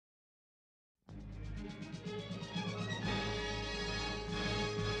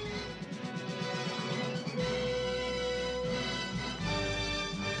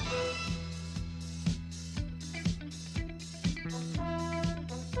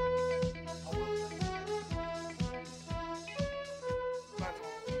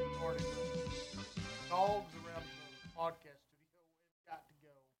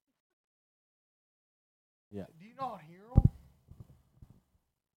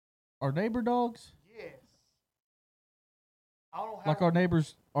our neighbor dogs? Yes. I don't know how. Like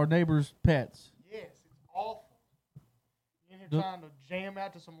our neighbors' pets. Yes, it's awful. You're in here Do- trying to jam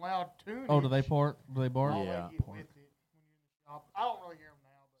out to some loud tunage. Oh, do they bark? Do they bark? Oh, Yeah. they get with it when you're in the shop. I don't really hear them now.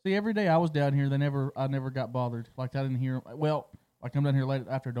 But See, every day I was down here, I never got bothered. Like I didn't hear 'em. Well, I come down here late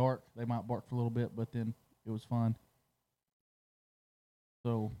after dark. They might bark for a little bit, but then it was fine.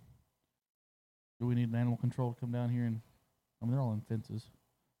 So, do we need an animal control to come down here and? I mean, they're all in fences.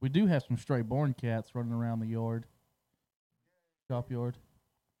 We do have some stray barn cats running around the yard, shop yard.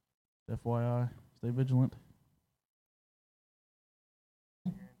 FYI, stay vigilant.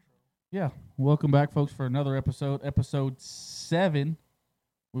 Yeah, welcome back, folks, for another episode 7.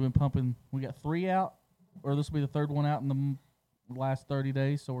 We've been pumping. We got 3 out, or this will be the 3rd one out in the last 30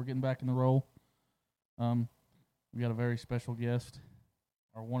 days, so we're getting back in the roll. We got a very special guest,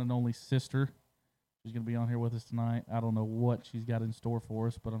 our one and only sister. She's going to be on here with us tonight. I don't know what she's got in store for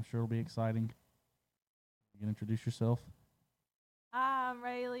us, but I'm sure it'll be exciting. You can introduce yourself. Hi, I'm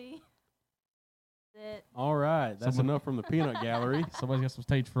Rayleigh. That's it. All right, that's enough from the peanut gallery. Somebody's got some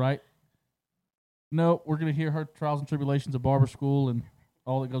stage fright. No, we're going to hear her trials and tribulations of barber school and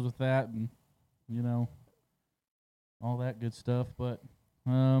all that goes with that and, you know, all that good stuff. But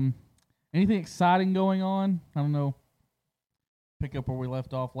anything exciting going on? I don't know. Pick up where we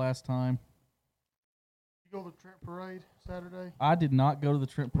left off last time. you go to the Trent Parade Saturday? I did not go to the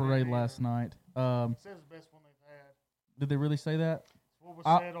Trent Me Parade neither. last night. It says the best one they've had. Did they really say that? It's what was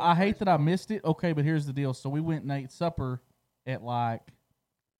I, said on I hate that I Facebook. missed it. Okay, but here's the deal. So we went and ate supper at like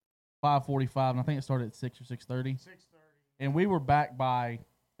 5:45, and I think it started at 6 or 6:30. 6:30. And we were back by,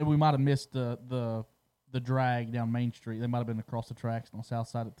 and we might have missed the drag down Main Street. They might have been across the tracks on the south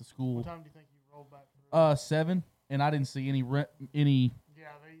side at the school. What time do you think you rolled back through? 7, and I didn't see any yeah,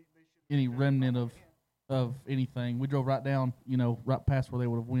 they should. any remnant of anything. We drove right down, right past where they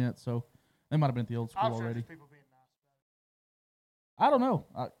would have went. So they might have been at the old school I'm sure already. there's people being nice I don't know.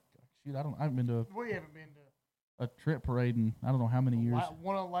 I haven't been to about it. We haven't been to. a Trent Parade in I don't know how many years.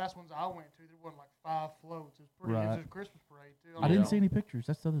 One of the last ones I went to, there wasn't like 5 floats. It was pretty. It Right. was a Christmas parade too. I didn't Yeah. see any pictures.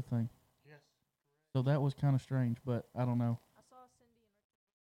 That's the other thing. Yes. So that was kind of strange, but I don't know. I saw Cindy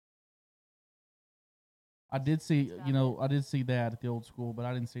and I did see, I did see that at the old school, but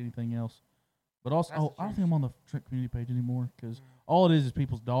I didn't see anything else. But also, That's the I don't truth. think I'm on the Trent community page anymore because Mm. all it is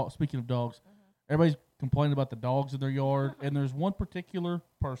people's dogs. Speaking of dogs, everybody's complaining about the dogs in their yard, and there's one particular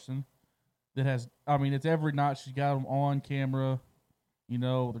person that has. I mean, it's every night she's got them on camera. They're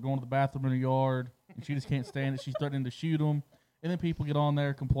going to the bathroom in her yard, and she just can't stand it. She's threatening to shoot them, and then people get on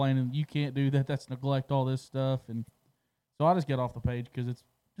there complaining, "You can't do that. That's neglect. All this stuff." And so I just get off the page because it's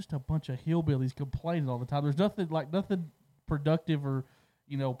just a bunch of hillbillies complaining all the time. There's nothing productive or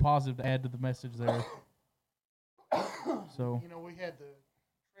positive to add to the message there. So We had the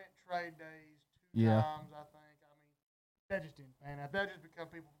Trent Trade Days 2 Yeah. times, I think. I mean, that just didn't pan out. That just become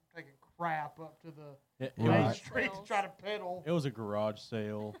people taking crap up to the It, Right. main was, street to try to peddle. it was a garage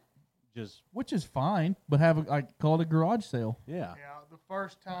sale. Just which is fine, but call it a garage sale. yeah. Yeah, the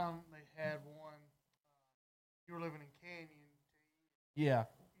first time they had one, you were living in Canyon. Yeah,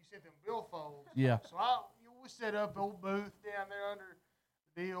 You sent them billfolds. yeah. So we set up the old booth down there under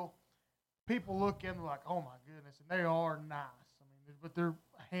the deal. People look in, they're like, "Oh my goodness," and they are nice. I mean, but they're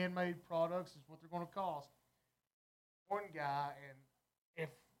handmade products is what they're going to cost. One guy, and if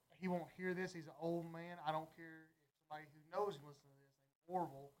he won't hear this, he's an old man. I don't care if somebody who knows him listens to this. It's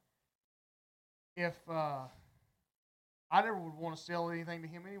horrible. If I never would want to sell anything to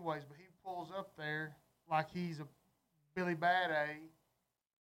him anyways, but he pulls up there like he's a Billy Bad A,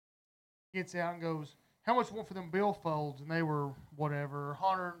 gets out and goes, "How much you want for them billfolds?" And they were whatever,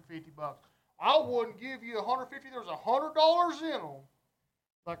 $150. I wouldn't give you $150. There's $100 in them.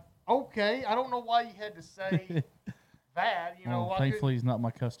 Like, okay, I don't know why you had to say that. Well, I thankfully he's not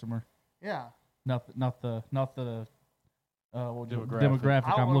my customer. yeah, Not the Demographic. demographic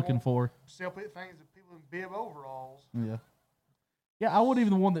I I'm would looking want- for. sell things to people in bib overalls. Yeah. Yeah, I wasn't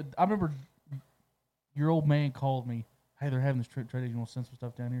even the one that I remember. Your old man called me. Hey, they're having this trade. You want to send some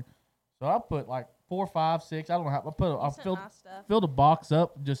stuff down here? So I put like 4, 5, 6. I don't know how. I sent filled my stuff. filled a box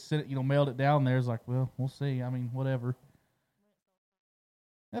up, just sent it, mailed it down there. It's like, well, we'll see. I mean, whatever.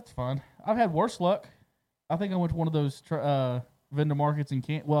 That's fun. I've had worse luck. I think I went to one of those vendor markets and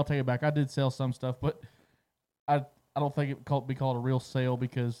can't. Well, I'll take it back. I did sell some stuff, but I don't think it would be called a real sale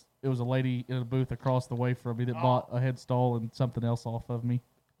because it was a lady in a booth across the way from me that bought a head stall and something else off of me.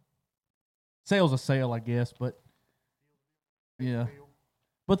 Sale's a sale, I guess, but yeah. Deal.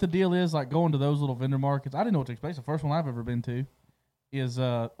 But the deal is, like, going to those little vendor markets, I didn't know what to expect. The first one I've ever been to is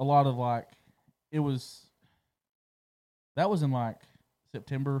a lot of, like, that was in, like,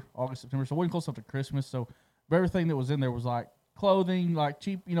 August, September. So it wasn't close up to Christmas. So but everything that was in there was like clothing, like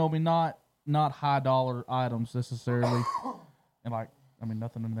cheap, not high dollar items necessarily. And like,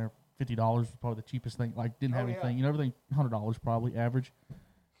 nothing in there. $50 was probably the cheapest thing. Like, didn't have anything. Everything $100 probably average.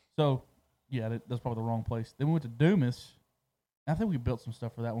 So, yeah, that's probably the wrong place. Then we went to Dumas. I think we built some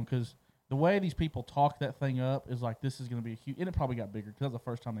stuff for that one because the way these people talk that thing up is like this is going to be a huge. And it probably got bigger because that was the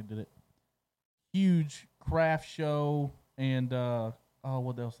first time they did it. Huge craft show and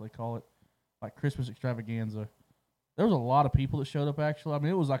what else do they call it? Like Christmas extravaganza. There was a lot of people that showed up. Actually,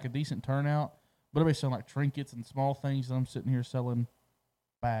 it was like a decent turnout. But everybody's selling like trinkets and small things. And I'm sitting here selling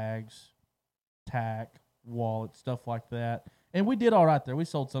bags, tack, wallets, stuff like that. And we did all right there. We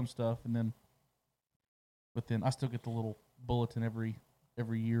sold some stuff, but then I still get the little bulletin every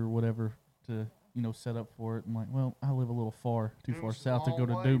year or whatever to set up for it. I'm like, well, I live a little too far south to go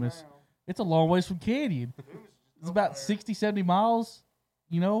to Dumas. It's a long ways from Canyon. It's about 60, 70 miles,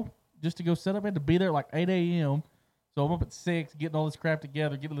 just to go set up. I had to be there at like 8 a.m. So I'm up at 6, getting all this crap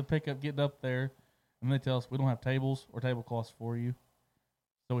together, getting the pickup, getting up there. And they tell us we don't have tables or tablecloths for you.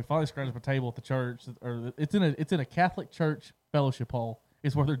 So we finally scrounged up a table at the church. Or it's in a Catholic church fellowship hall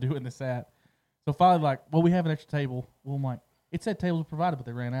is where they're doing this at. So finally, like, well, we have an extra table. Well, I'm like, it said tables were provided, but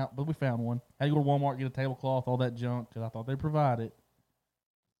they ran out. But we found one. Had to go to Walmart, get a tablecloth, all that junk, because I thought they'd provide it.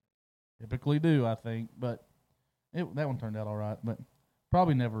 Typically do, I think. But that one turned out all right. But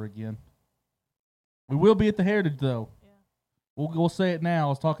probably never again. We will be at the Heritage, though. Yeah. We'll say it now. I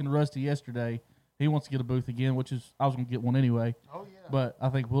was talking to Rusty yesterday. He wants to get a booth again, which is I was going to get one anyway. Oh, yeah. But I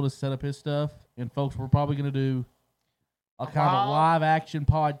think we'll just set up his stuff. And, folks, we're probably going to do a kind of a live action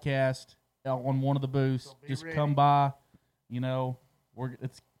podcast on one of the booths. So just ready. Come by.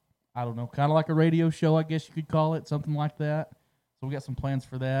 It's I don't know, kind of like a radio show, I guess you could call it, something like that. So we got some plans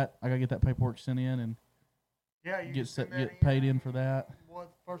for that. I got to get that paperwork sent in and get paid in for that. What,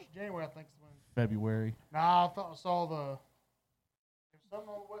 1st of January, I think is when. February. Nah, I thought I saw there's something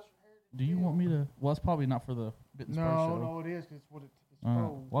on the Western Heritage. Do you want me to? Well, it's probably not for the Bit and Spur show. No, it is because it's what it's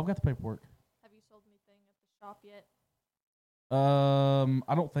for. Well, I've got the paperwork. Have you sold anything at the shop yet?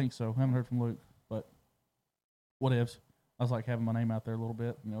 I don't think so. I haven't heard from Luke, but whatevs. I was like having my name out there a little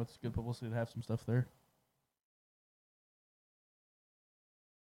bit. It's good publicity to have some stuff there.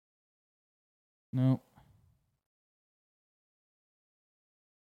 No.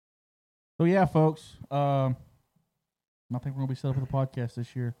 So yeah, folks. I think we're gonna be set up with a podcast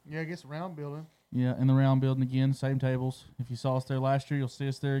this year. Yeah, I guess round building. Yeah, in the round building again, same tables. If you saw us there last year, you'll see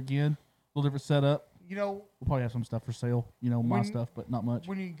us there again. A little different setup. We'll probably have some stuff for sale. My stuff, but not much.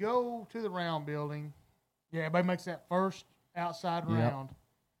 When you go to the round building, everybody makes that first outside round.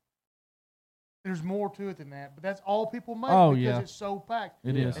 There's more to it than that, but that's all people make because it's so packed.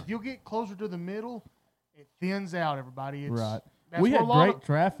 It is. If you get closer to the middle, it thins out everybody. It's, right. We had great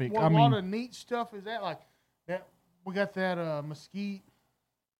traffic. A lot of neat stuff is that. Like that, we got that mesquite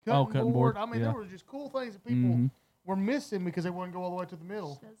cutting board. There were just cool things that people were missing because they wouldn't go all the way to the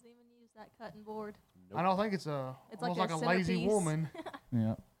middle. Doesn't even use that cutting board. Nope. I don't think it's almost like a lazy woman.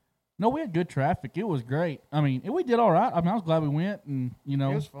 Yeah. No, we had good traffic. It was great. We did all right. I was glad we went, and it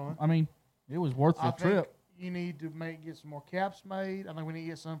was fun. It was worth the trip. You need to get some more caps made. I think we need to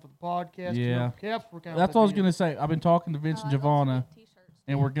get some for the podcast. Yeah, caps were kind of. That's what I was gonna say. I've been talking to Vince and Giovanna,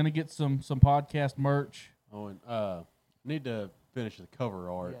 and we're gonna get some podcast merch. Oh, and need to finish the cover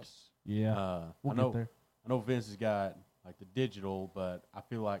art. Yes. Yeah. We'll get there. I know Vince has got like the digital, but I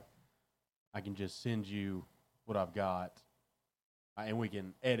feel like I can just send you what I've got, and we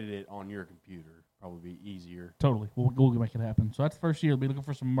can edit it on your computer. Probably be easier. Totally. We'll make it happen. So that's the first year. We'll be looking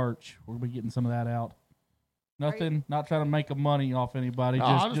for some merch. We'll be getting some of that out. Nothing. Not trying to make a money off anybody.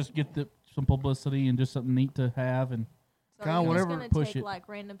 No, just get some publicity and just something neat to have and kind of whatever. Push it. Like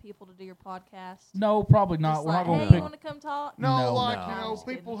random people to do your podcast. No, probably not. Just We're like, not going to pick. pick. Want to come talk? No,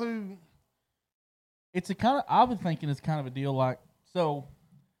 people who. It's a kind of. I've been thinking it's kind of a deal like so.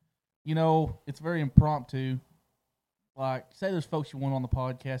 It's very impromptu. Like, say there's folks you want on the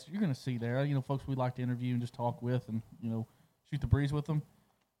podcast, you're going to see there. Folks we'd like to interview and just talk with and, shoot the breeze with them.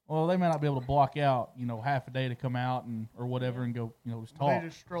 Well, they may not be able to block out, half a day to come out or whatever and go, just talk. They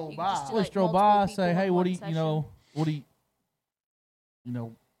just stroll by. Just stroll by, say, hey, what do you,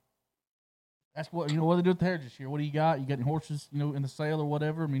 ask what they do at the Heritage this year. What do you got? You got any horses, in the sale or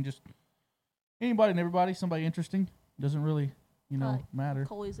whatever? Just anybody and everybody, somebody interesting. Doesn't really, matter.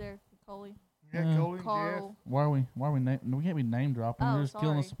 Coley's there. Coley. Yeah, Coley and Carl. Jeff. Why are we we can't be name dropping. We're just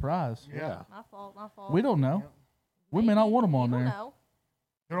killing a surprise. Yeah. My fault. We don't know. Yeah. We may not want them on there. Know.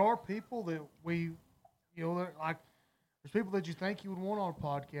 There are people that there's people that you think you would want on a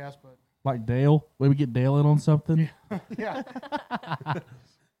podcast, but Like Dale. Maybe get Dale in on something. Yeah.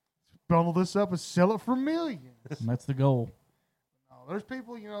 Bundle this up and sell it for millions. And that's the goal. No, there's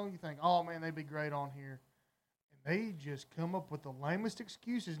people, you think, oh man, they'd be great on here. And they just come up with the lamest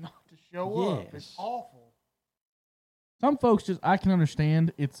excuses not to show up. It's Yes. awful. Some folks just, I can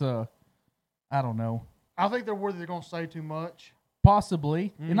understand. It's I don't know. I think they're worried they're going to say too much.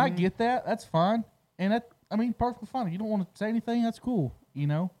 Possibly. And I Mhm. get that. That's fine. And perfectly fine. If you don't want to say anything, that's cool.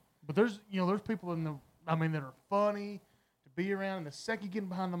 But there's people that are funny to be around. And the second you get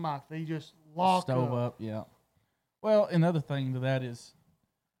behind the mic, they just lock Stove up. Yeah. Well, another thing to that is,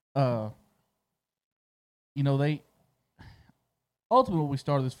 they ultimately what we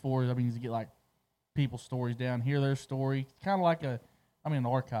started this for is, is to get like people's stories down, hear their story, kind of like an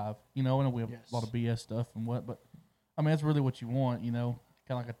archive. I know we have Yes. a lot of BS stuff and what, but that's really what you want. Kind of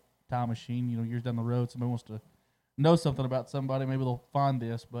like a time machine. Years down the road, somebody wants to know something about somebody, maybe they'll find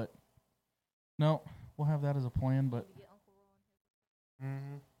this, but no, we'll have that as a plan. But To get Uncle Roy.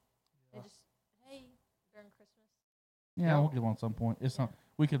 Mm-hmm. They just, hey, during Christmas. yeah, Yeah. we'll get one at some point. It's not.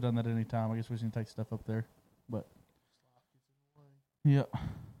 We could have done that at any time. I guess we just need to take stuff up there. But yeah.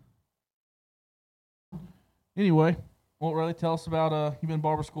 Anyway, well, Riley, tell us about you've been in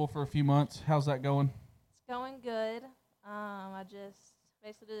barber school for a few months. How's that going? It's going good. I just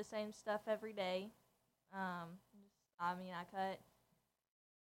basically do the same stuff every day. I cut.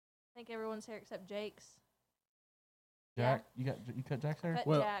 I think everyone's hair except Jake's. Jack, you cut Jack's hair? Cut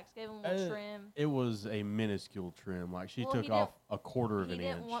Well, Jack's, gave him a little trim. It was a minuscule trim. Like she Well, took he off a quarter of He an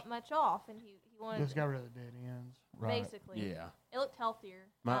didn't inch. want much off, and he wanted Just got rid of the dead ends. Right. basically. Yeah. It looked healthier.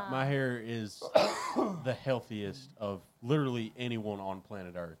 My hair is the healthiest of literally anyone on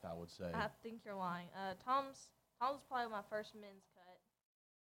planet Earth, I would say. I think you're lying. Tom's was probably my first men's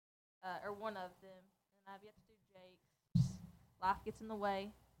cut, or one of them, and I've yet to do Jake's. Just life gets in the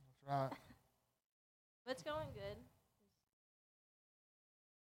way, That's right. but it's going good.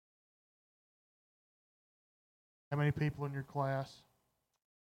 How many people in your class?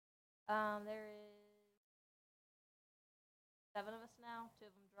 There is 7 of us now. 2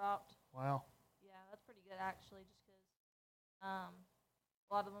 of them dropped. Wow. Yeah, that's pretty good actually. Just because a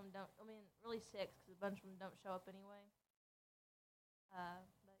lot of them don't. Really 6 because a bunch of them don't show up anyway. But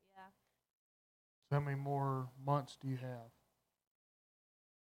yeah, So how many more months do you have?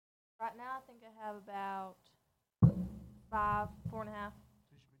 right now I think I have about 4.5. So you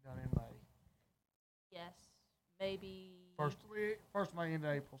should be done in May. Yes, maybe. First May into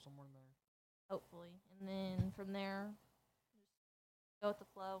April, somewhere in there. Hopefully, and then from there, just go with the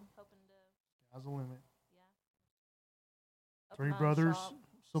flow. Hoping to, Sky's the limit. yeah. Three Open my own Brothers shop.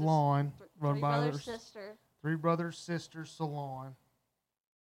 Salon, run Three by brothers, their sister. Three Brothers Sisters Salon.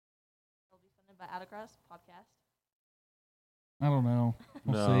 It'll be funded by Outacross podcast. I don't know.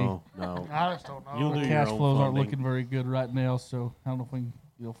 We'll no, see. no. I just don't know. You'll The do cash your own flows aren't funding. looking very good right now, so I don't know if we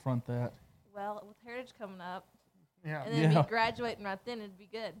can front that. Well, with Heritage coming up, Yeah. and then me graduating right then, it'd be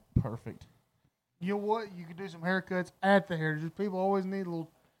good. Perfect. You know what? You could do some haircuts at the Heritage. People always need a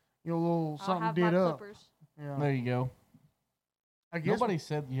little I'll something have did my up. clippers. Yeah. There you go. I guess Nobody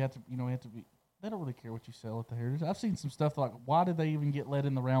said you have to. You have to be. They don't really care what you sell at the Heritage. I've seen some stuff like, why did they even get let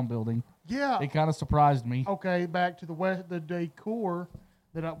in the round building? Yeah. It kind of surprised me. Okay, back to the decor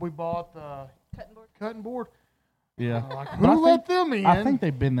that we bought the Cutting board. cutting board. Yeah. Like, But I who let them in? I think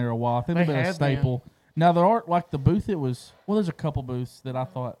they've been there a while. I think they've They been a have been. staple. Now there aren't like the booth. It was there's a couple booths that I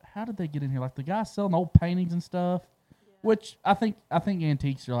thought, how did they get in here? Like the guy selling old paintings and stuff, Yeah. which I think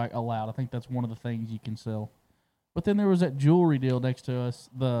antiques are like allowed. I think that's one of the things you can sell. But then there was that jewelry deal next to us.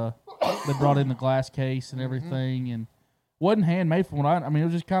 They brought in the glass case and everything, and wasn't handmade from what it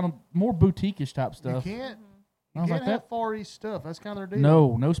was just kind of more boutique-ish type you stuff. can't. Mhm. I You was can't like, have that. Far East stuff. That's kind of their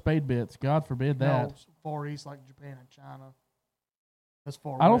deal. No spade bits. God forbid that. No, Far East like Japan and China. That's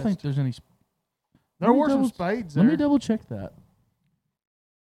far. I don't West. think there's any. there let me were some double- spades Let there. me double check that.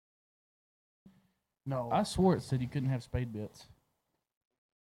 No, I swore it said you couldn't have spade bits.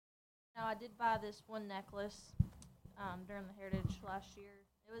 Now I did buy this one necklace during the Heritage last year.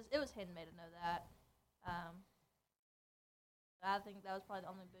 It was handmade. I know that. But I think that was probably the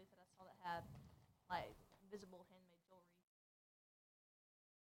only booth that I saw that had like visible handmade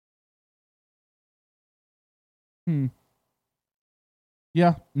jewelry.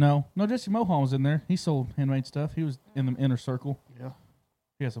 Yeah, no, Jesse Mohan was in there. He sold handmade stuff. He was in the inner circle. yeah.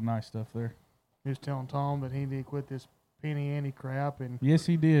 He had some nice stuff there. He was telling Tom that he need to quit this penny ante crap and Yes,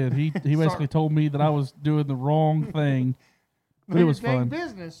 he did. He basically told me that I was doing the wrong thing. But it was Take fun.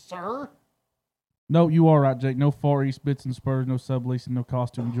 business, sir. No, you are right, Jake. No Far East bits and spurs, no subleasing, no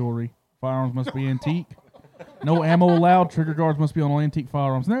costume jewelry. Firearms must be antique. No ammo allowed. Trigger guards must be on all antique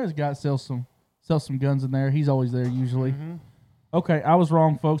firearms. And there's a guy that sells some guns in there. He's always there usually. Mhm. Okay, I was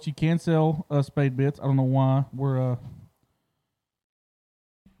wrong, folks. You can sell spade bits. I don't know why.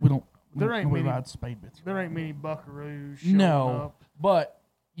 We don't. There ain't nobody many- rides spade bits. There ain't many buckaroos showing No, up. but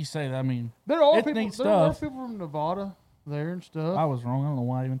you say that. I mean, There are It's people. neat There are stuff. people from Nevada there and stuff. I was wrong. I don't know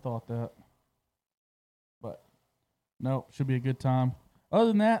why I even thought that. But no, should be a good time. Other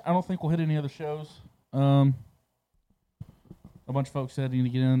than that, I don't think we'll hit any other shows. A bunch of folks said you need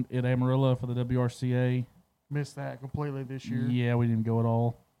to get in at Amarillo for the WRCA. Missed that completely this year. Yeah, we didn't go at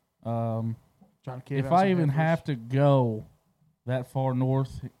all. Trying to kid If out I some even heifers. have to go that far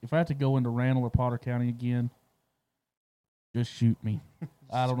north, if I have to go into Randall or Potter County again, just shoot me.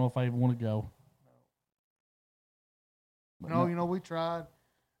 I don't know if I even want to go. But No, you know, we tried to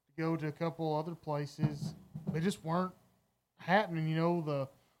go to a couple other places. They just weren't happening. You know, the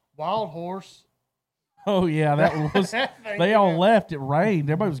Wild Horse. Oh yeah, that was. That thing, They all yeah. left. It rained.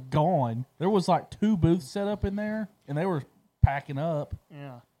 Everybody was gone. There was like 2 booths set up in there, and they were packing up.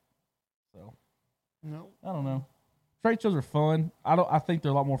 Yeah. So No. I don't know. Trade shows are fun. I think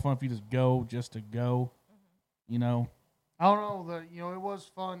they're a lot more fun if you just go to go. You know. I don't know. It was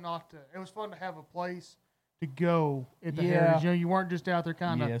fun not to. It was fun to have a place to go at the Yeah. Heritage. You know, you weren't just out there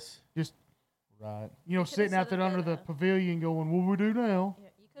kind of Yes. just Right. Could've sitting out set there up under at the a- pavilion going, "What we do now?" Yeah,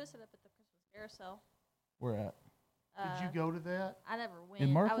 you could have set up at the Christmas carousel. Where at? Did you go to that? I never went. In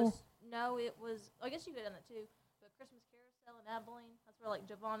I Merkel? was no, it was. I guess you could have done that too. But Christmas carousel in Abilene. That's where like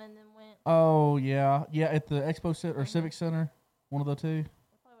Javon and them went. Oh yeah, at the Expo Center or Mhm. Civic Center, one of the two.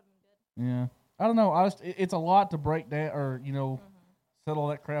 That probably would have been good. Yeah. I don't know. It's a lot to break down or Mm-hmm. set all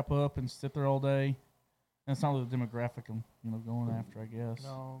that crap up and sit there all day. And it's not really the demographic I'm going after. I guess.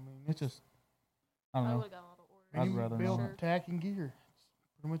 No, I mean It's just I don't I know. would have got a lot of orders. I'd you rather build not. tack and gear. That's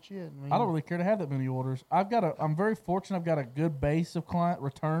pretty much it. I don't really care to have that many orders. I'm very fortunate. I've got a good base of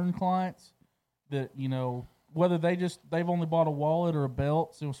return clients that, whether they've only bought a wallet or a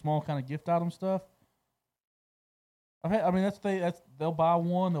belt, so small kind of gift item stuff. They'll buy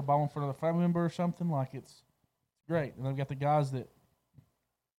one for another family member or something. Like it's great. And I've got the guys that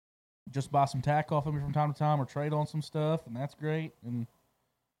just buy some tack off of me from time to time or trade on some stuff, and that's great. And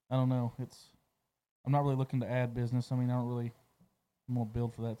I don't know. I'm not really looking to add business. I mean, I'm gonna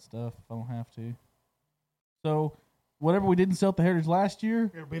build for that stuff if I don't have to. So, whatever we didn't sell at the Heritage last year,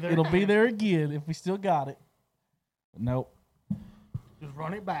 It'll be there. again if we still got it. But nope. Just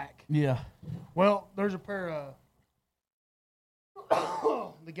run it back. Yeah. Well, there's a pair of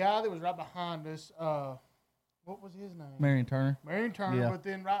the guy that was right behind us. What was his name? Marion Turner. Marion Turner. Yeah. But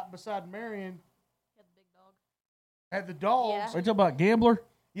then right beside Marion He had the big dog. had the dogs. Are you talking about Gambler?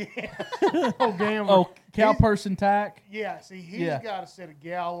 Yeah. Oh, gambler. Oh, cow person tack. Yeah. See, he's Yeah. got a set of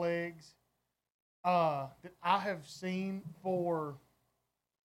gal legs that I have seen for.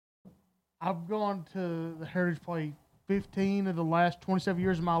 I've gone to the Heritage Play 15 of the last 27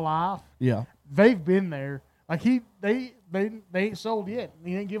 years of my life. Yeah. They've been there. Like they ain't sold yet.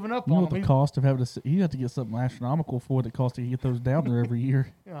 He ain't giving up You know on what them. the cost of having you have to get something astronomical for what it costs to get those down there every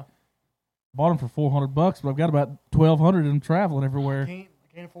year. Yeah. Bought them for $400, but I've got about 1,200 of them traveling everywhere.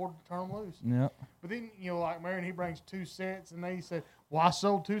 Can't afford to turn them loose. Yeah. But then like Marion, he brings 2 sets, and they said, "Well, I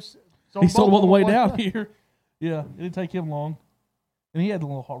sold 2." He sold them all the way both down here. Yeah, it didn't take him long, and he had the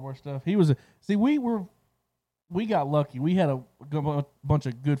little hardware stuff. We got lucky. We had a bunch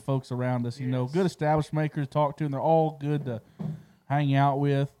of good folks around us. Yes. Good establishment makers to talk to, and they're all good to hang out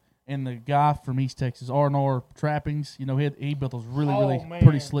with. And the guy from East Texas, R&R Trappings, he built those really man.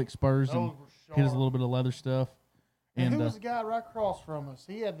 pretty slick spurs Those and were sharp. hit us a little bit of leather stuff. And And who was the guy right across from us?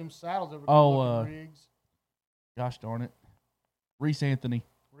 He had them saddles that were Oh, good-looking rigs. gosh darn it, Reese Anthony.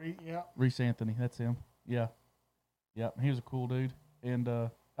 Yeah. Reese Anthony, that's him. Yeah, he was a cool dude, and I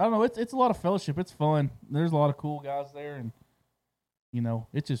don't know, it's a lot of fellowship. It's fun. There's a lot of cool guys there, and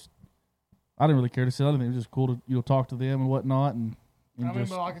it's just I didn't really care to sit. I think it was just cool to talk to them and whatnot, and But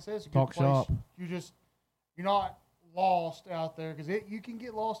just like I said, it's a good talk place. shop. You're not lost out there because you can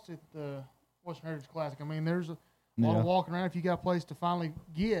get lost at the Western Heritage Classic. I mean, there's a lot Yeah. of walking around. If you got a place to finally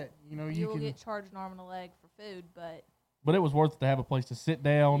get, you You will can. get charged an arm and a leg for food, but But it was worth it to have a place to sit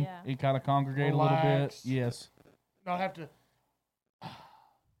down Yeah. and kind of congregate a little bit. Relax. Yes. Not have to.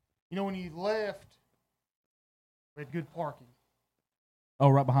 When you left, we had good parking. Oh,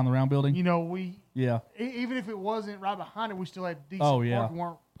 right behind the round building. We Yeah. even if it wasn't right behind it, we still had decent Oh, yeah. parking. We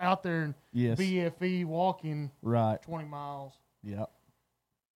weren't out there in Yes. BFE walking Right. 20 miles. Yeah.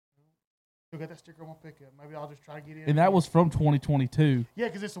 Still got that sticker on my pickup. Maybe I'll just try to get in. And that was from 2022. yeah,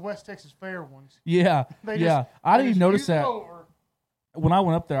 because it's the West Texas Fair ones. Yeah. They yeah. just- I they didn't just even notice use it that. over. when I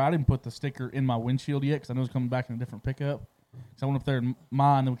went up there, I didn't put the sticker in my windshield yet because I knew it was coming back in a different pickup. So I went up there in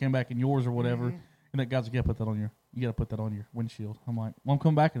mine, then we came back in yours or whatever. Mhm. And that guy's like, "Yeah, put that on you got to put that on your windshield." I'm like, "Well, I'm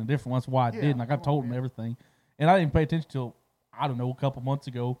coming back in a different one. That's why I Yeah, did." Like I come on, told him man. everything, and I didn't pay attention till I don't know a couple months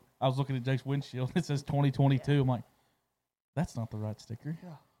ago. I was looking at Jake's windshield. It says 2022. I'm like, "That's not the right sticker."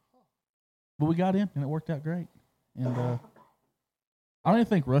 Yeah. But we got in, and it worked out great. And I don't even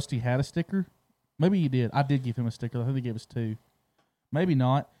think Rusty had a sticker. Maybe he did. I did give him a sticker. I think he gave us 2. Maybe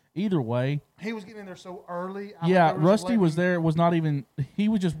not. Either way, He was getting in there so early. I think yeah, they were just Rusty letting was him- there. Was not even. He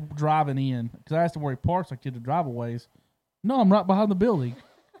was just driving in because I asked him where he parks. Like, did the drive a ways? No, I'm right behind the building.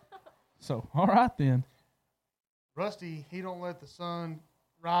 So, all right then. Rusty, he don't let the sun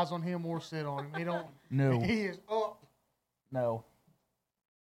rise on him or sit on him. He don't. No, He is up. no.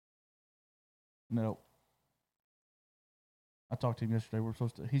 I talked to him yesterday. We're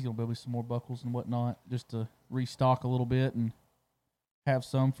supposed to. He's gonna build me some more buckles and whatnot, just to restock a little bit and have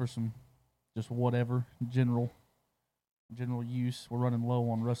some for some, just whatever general use. We're running low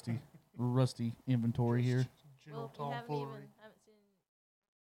on rusty inventory here. General Well, you haven't tomfoolery. seen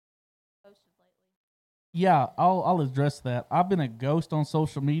posted lately. Yeah, I'll address that. I've been a ghost on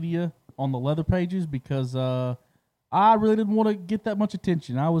social media on the leather pages because I really didn't want to get that much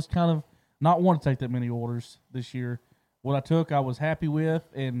attention. I was kind of not want to take that many orders this year. What I took, I was happy with,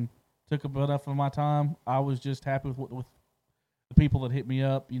 and took up enough of my time. I was just happy with the people that hit me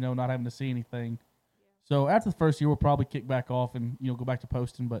up. Not having to see anything. So after the first year, we'll probably kick back off and go back to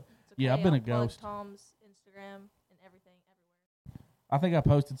posting. But It's okay, yeah, I've been a I'll plug ghost. Tom's Instagram and everything everywhere. I think I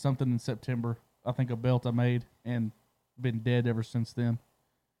posted something in September. I think a belt I made, and been dead ever since then.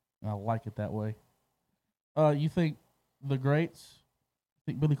 And I like it that way. You think the greats?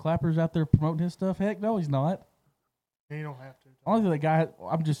 Think Billy Clapper's out there promoting his stuff? Heck no, he's not. He don't have to. I don't think that guy.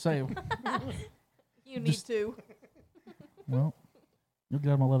 I'm just saying. You need Just- to. Well, you'll get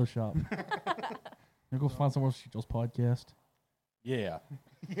out of my leather shop. You'll go find somewhere else to shoot Joel's podcast. Yeah.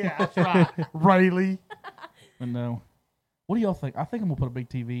 Yeah, that's right. Rayleigh. But no. What do y'all think? I think I'm gonna put a big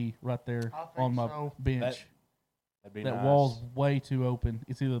TV right there I think on my so. bench. That'd be That nice. wall's way too open.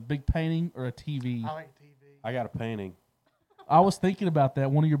 It's either a big painting or a TV. I like TV. I got a painting. I was thinking about that.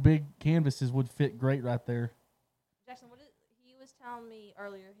 One of your big canvases would fit great right there. Jackson, he was telling me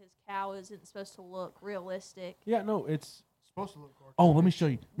earlier his cow isn't supposed to look realistic. Yeah, no, it's supposed to look cartoonish. Oh, let me show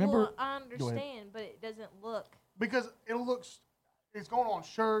you. Remember? Well, I ahead. understand, but it doesn't look. Because it'll look. It's going on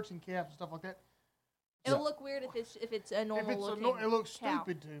shirts and caps and stuff like that. It'll look weird if it's a If normal it's looking. it looks cow.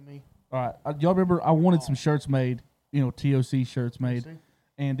 stupid to me. All right. Y'all remember I wanted some shirts made, TOC shirts made. See?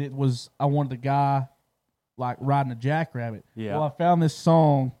 And it was, I wanted a guy like riding a jackrabbit. Yeah. Well, I found this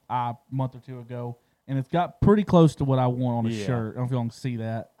song a month or two ago, and it's got pretty close to what I want on a Yeah. shirt. I don't know if y'all can see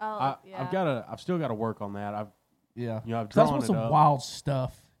that. Oh, yeah. I've still got to work on that. Yeah. I've 'Cause I just drawn want it some up. wild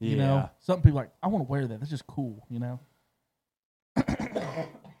stuff, Yeah. Some people like, I want to wear that. That's just cool, And That'd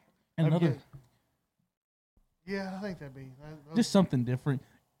be another, good. Yeah, I think that'd be. just something different,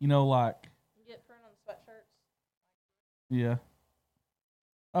 like, You get print on sweatshirts. yeah.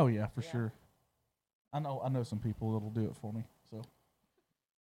 Oh yeah, for Yeah. sure. I know some people that'll do it for me. So,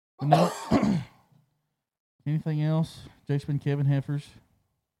 but no. Anything else? Jake's been Kevin Heifers.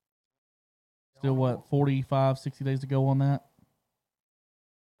 Still what, 45, 60 days to go on that?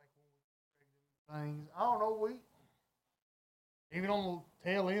 things. I don't know. Even on the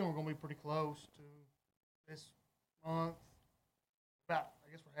tail end, we're gonna be pretty close to this month. I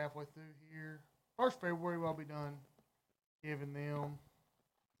guess we're halfway through here. 1st February, we'll be done giving them.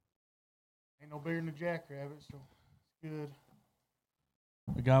 Ain't no bigger than a jackrabbit, so it's good.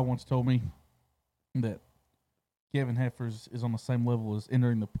 A guy once told me that Kevin Heifers is on the same level as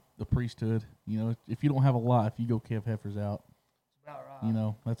entering the priesthood. If you don't have a life, you go Kev Heifers out. It's about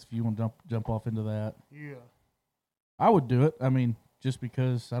right. That's if you want to jump off into that. Yeah. I would do it. I mean, just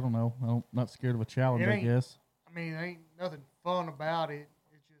because, I don't know. I'm not scared of a challenge, It I ain't- guess. I mean, there ain't nothing fun about it.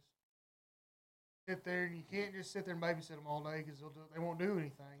 It's just sit there, and you can't just sit there and babysit them all day because they won't do anything.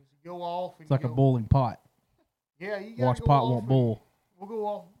 So you go off and It's like you a go, boiling pot. Yeah, you gotta Watch go pot off won't and boil. We'll go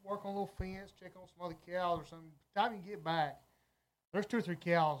off, work on a little fence, check on some other cows or something. By the time you get back, there's 2 or 3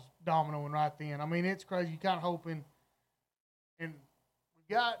 cows dominoing right then. I mean, it's crazy. You kind of hoping, and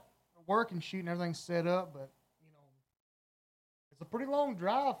we got the work and shooting everything set up, but it's a pretty long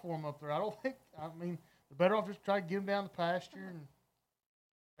drive for them up there. I mean, they're better off just try to get them down the pasture, and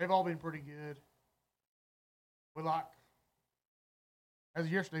they've all been pretty good. We as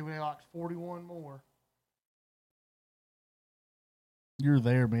of yesterday, we had 41 more. You're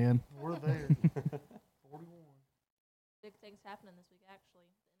there, man. We're there. 41. Big things happening this week, actually.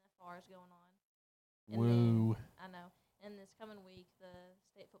 The NFR is going on. And Woo. I know. in this coming week the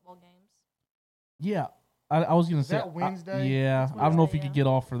state football games. Yeah, I was gonna Is say that Wednesday? yeah, It's I don't know if you Wednesday, could yeah. get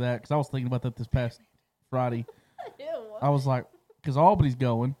off for that because I was thinking about that this past Friday. Ew. I was like, because Albany's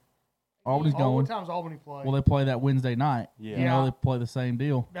going. Albany's Oh, going. what time's Albany play? Well, they play that Wednesday night. Yeah. You know, Yeah. they play the same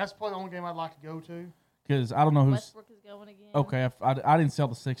deal. That's probably the only game I'd like to go to. Because I don't know who's. Westbrook is going again. Okay, I didn't sell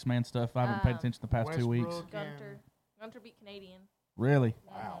the 6-man stuff. I haven't paid attention the past 2 weeks. Westbrook Gunter. and- Gunter beat Canadian. Really?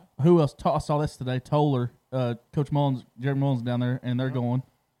 Wow. Who else? I saw this today. Toller, Coach Mullins, Jerry Mullins down there, and they're Yep. going.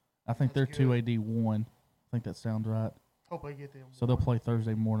 I think That's they're good. 2AD1. I think that sounds right. Hope they get them. So they'll play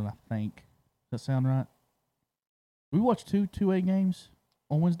Thursday morning, I think. Does that sound right? We watched 2A games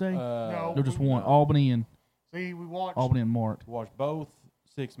on Wednesday. No. They're just we- one. no. Albany and See, we watched. Mart. Watch both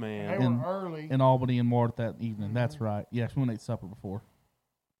six They man. were early. And Albany and Mart that evening. Mhm. That's right. Yes, we went and ate supper before.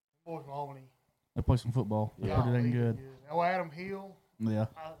 Boys from Albany. They play some football. Yeah. Pretty dang Golly, good. they're Oh, Adam Hill. Yeah.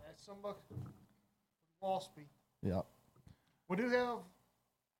 That's somebody. Waspy. Yeah. We do have.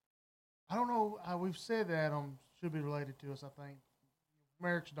 I don't know. We've said that Adam should be related to us. I think.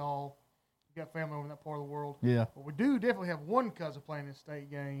 Merrick's doll. You got family over in that part of the world. Yeah. But we do definitely have one cousin playing in the state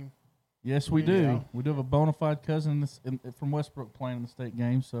game. Yes, we Yeah. do. We do have a bona fide cousin from Westbrook playing in the state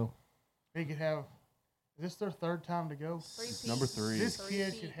game. So He could have. Is this their third time to go? Three-peat. Number 3. This Three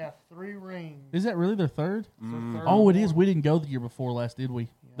kid peat. could have 3 rings. is that really their third? Mm. third. Oh, it is. We didn't go the year before last, did we?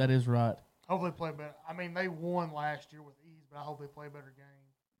 Yeah. That is right. Hopefully, play better. I mean, they won last year with ease, but I hope they play a better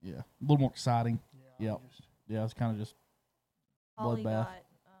game. Yeah. A little more exciting. Yeah. Yep. Yeah, it's kind of just Holly Bloodbath. got,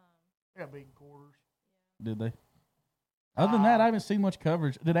 They got beat in quarters. did they? Other than that, I haven't seen much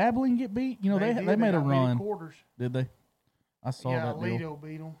coverage. Did Abilene get beat? You know, they did. made a got beat in run. quarters. Did they? I saw Yeah, that deal. Alito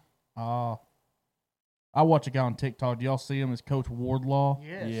beat them. I watch a guy on TikTok. Do y'all see him? It's Coach Wardlaw.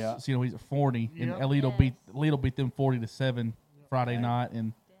 Yes. Yeah. So, you know, he's at 40, and Yep. Alito beat them 40-7 Friday Dang. night,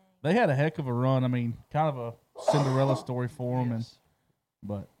 and dang. they had a heck of a run. I mean, kind of a Cinderella story for them, Yes.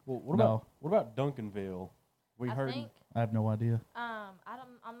 but Well, what No. about Duncanville? We I heard. think, I have no idea.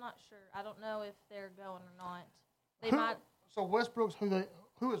 I'm not sure. I don't know if they're going or not. They Who- might, So Westbrook's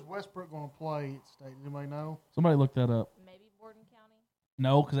who is Westbrook going to play at state? Does anybody know? Somebody look that up. maybe Borden County.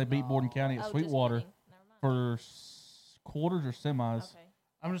 No, because they beat No. Borden County at Oh, just Sweetwater kidding. Never mind. for quarters or semis. Okay.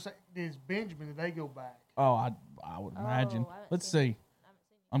 I'm just saying, is Benjamin, did they go back? Oh, I would imagine. I haven't Let's seen see. I haven't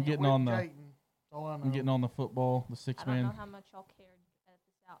seen I'm it. getting With on the Jayton, that's all I know. I'm getting on the football, the I don't know 6-man. how much y'all cared at this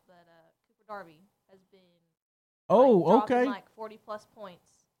out, but Cooper Darby has been Oh, like, dropping, okay. like 40+ points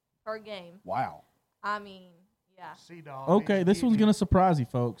per game. Wow. I mean, yeah. C-Dog. Okay, this one's gonna surprise you,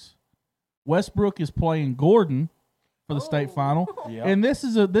 folks. Westbrook is playing Gordon for the state Oh. final, Yeah. and this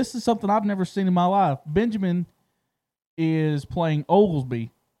is something I've never seen in my life. Benjamin is playing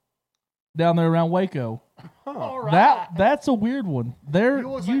Oglesby down there around Waco. All right. That's a weird one. They're You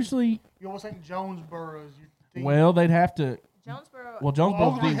always like- usually You always think Jonesboro is your team. well, they'd have to. Jonesboro. Well,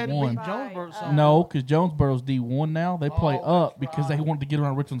 Jonesboro's Oglesby had to beat D1. Jonesboro Right, something. No, because Jonesboro's D1 now. They play Oh, up that's because they right. wanted to get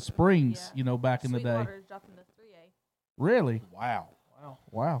around Richland Springs, Yeah. you know, back in the day. Sweetwater is dropping to 3A. Really? Wow. Wow.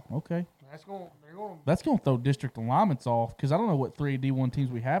 Wow. Okay. They're going to. That's going to throw district alignments off because I don't know what 3D1 teams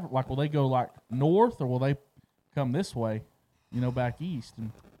we have. Like, will they go like north or will they come this way? You know, back east.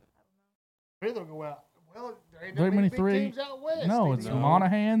 And Maybe they'll go out. Well, there ain't Very that many many big three- teams out west. no, it's They No. do.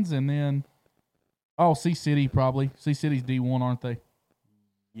 Monahans and then C City probably. C City's D1, aren't they?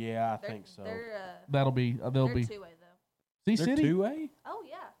 Yeah, I They're- think so. They're, That'll be they'll they're be 2A though. C They're City. 2A? Oh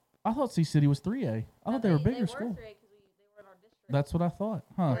yeah. I thought C City was 3A. I thought they were a bigger school. 3A because they were in our district. That's what I thought.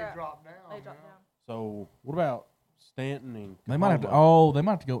 Huh? They Yeah. dropped down. They dropped yeah. down. So what about Stanton and They might have to. Kahoma? Oh, they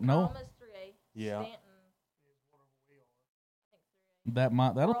might have to go. No, Thomas 3A. Yeah. Stanton. I think 3A.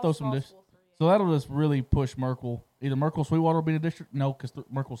 that'll We're all throw some. small Dis- school 3A. so that'll just really push Merkel. Either Merkel Sweetwater will be in a district. No, because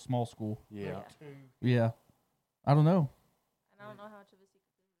Merkel's small school. Yeah. Yeah. Two. Yeah, I don't know. And I don't know how much of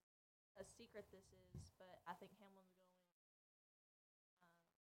a secret this is, but I think Hamlin's going.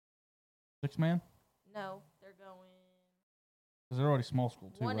 6-man No, they're going because they're already small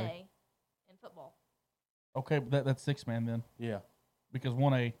school too. 1A Right? in football. Okay, but that's 6-man then Yeah. because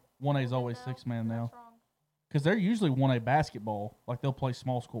 1A is always No, 6-man now. that's wrong. Because they're usually 1A basketball. Like they'll play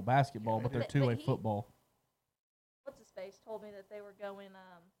small school basketball, Yeah, but they're but 2A he- football. What's his face told me that they were going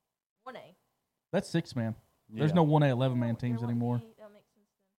 1A. That's 6-man. There's Yeah. no 1A 11-man Oh, teams there might anymore. be- That makes sense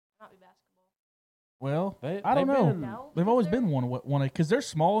then. It might be basketball. Well, They- I don't they've know. been- No, They've always because been 1A because they're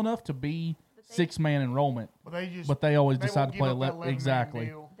small enough to be But they- 6-man enrollment, But they just. but they always they decide won't to give play up that 11. 11-man Exactly.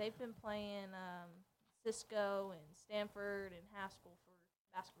 deal. They've been playing Cisco and Stanford and Haskell for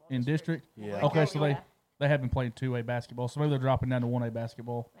basketball. In district? Yeah. Okay, so Yeah, they have been playing 2A basketball, so maybe they're dropping down to 1A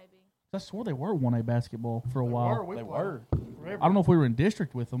basketball. maybe. I swore they were 1A basketball for a They while. were. We They played were. forever. I don't know if we were in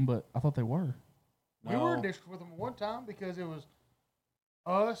district with them, but I thought they were. We were in No. district with them one time because it was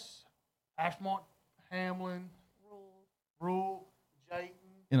us, Ashmont, Hamlin, Rule, Jayton,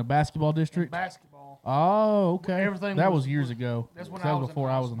 In a basketball and district? basketball. Oh, okay. Everything that was- was years ago. That's when that I was was before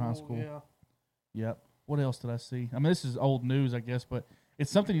in I was in high school. Yeah. Yep. What else did I see? I mean, this is old news, I guess, but it's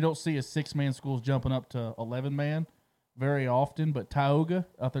something you don't see as 6-man schools jumping up to 11-man very often. But Tioga,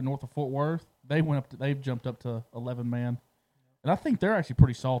 out there north of Fort Worth, they've jumped up to 11-man, and I think they're actually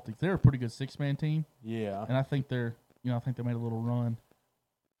pretty salty. They're a pretty good 6-man team, Yeah. and I think they made a little run,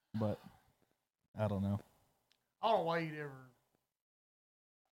 but I don't know. I don't know why you'd ever.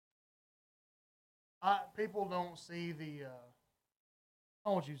 People don't see the. I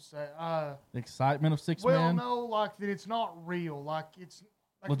want you to say. The excitement of Well, 6-man, no, like that it's not real. Like it's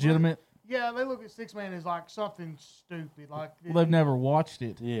like legitimate. Yeah, they look at 6-man as like something stupid. Like Well, they've never watched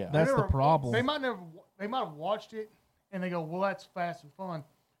it. Yeah. they That's the never- problem. They might never. They might have watched it and they go, "Well, that's fast and fun.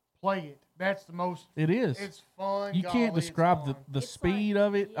 Play it. That's the most. It is. It's fun. You can't golly, it's describe the fun." the It's speed like-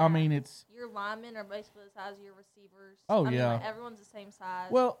 of it. yeah. I mean, it's Your linemen are basically the size of your receivers. Oh, I mean, yeah. like, everyone's the same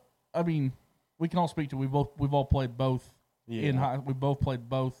size. well. I mean, we can all speak to. We've all played both. Yeah. In high, we both played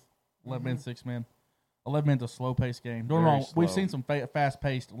both 11-man, 6-man. 11-man's a slow paced game. Don't get me Very wrong. We've slow. seen some fast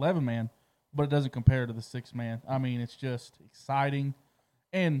paced 11-man, but it doesn't compare to the 6-man. I mean, it's just exciting,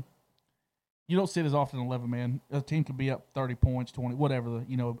 and you don't see it as often in 11-man. A team could be up 30 points, 20, whatever,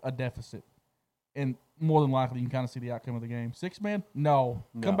 a deficit, and more than likely you can kind of see the outcome of the game. 6-man, no.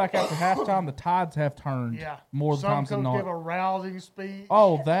 Come No. back after halftime, the tides have turned. Yeah. more Some times than coach give not. a rousing speech.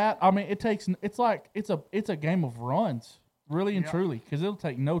 Oh, that I mean, it's a game of runs, really and Yeah. truly, because it'll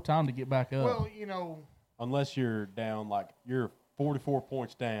take no time to get back up. Well, Unless you're down, like you're 44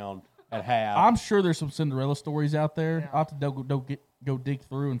 points down at half. I'm sure there's some Cinderella stories out there. Yeah. I'll have to go dig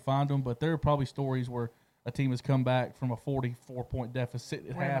through and find them, but there are probably stories where a team has come back from a 44-point deficit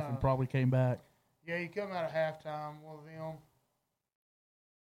at When, half and probably came back. yeah, you come out of halftime, one of them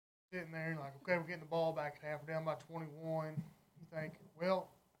sitting there and like, okay, we're getting the ball back at half, we're down by 21. You think, well,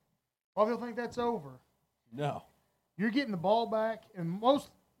 they'll think that's over. no. You're getting the ball back, and most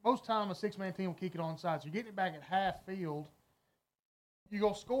time a 6-man team will kick it on side. So you're getting it back at half field. You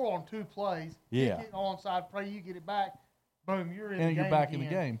go score on 2 plays. Yeah. Kick it on side, pray you get it back. Boom, you're in the And game you're back in the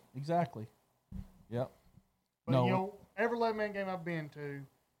again. game. Exactly. Yep. But, No. every 11-man game I've been to,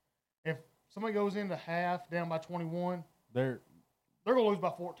 if somebody goes into half down by 21, They're they're going to lose by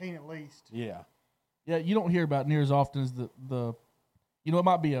 14 at least. yeah. Yeah, you don't hear about near as often as the it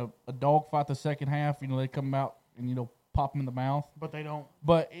might be a dog fight the second half. They come out and pop them in the mouth. But they don't.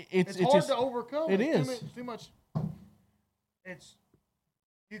 But it's It's hard just to overcome. it It's is. too much.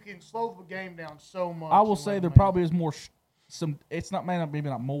 You can slow the game down so much. I will in say there 11-man. probably is more. Some it's not maybe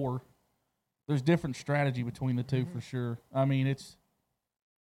not more. There's different strategy between the 2 for sure. I mean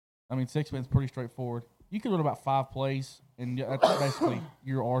 6-man's pretty straightforward. You can run about 5 plays, and that's basically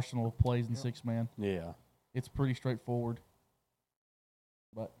your arsenal of plays in 6-man. Yeah. It's pretty straightforward.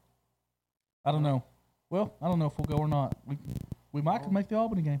 But I don't know. Well, I don't know if we'll go or not. We might could make the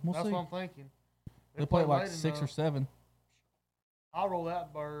Albany game. We'll That's see. what I'm thinking. They play at like late 6 or enough. 7. I'll roll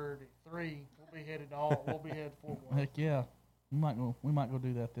that bird at 3. We'll be headed to Fort Worth. Heck yeah. We might go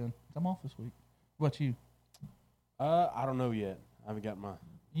do that then. I'm off this week. What about you? I don't know yet. I haven't got my.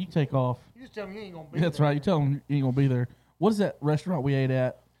 You take off. You just tell me you ain't gonna be. That's there. right. You tell them you ain't gonna be there. What is that restaurant we ate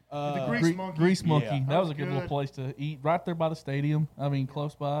at? The Grease Monkey. Grease Monkey. Yeah. That was a That good was little good. place to eat. Right there by the stadium. I mean,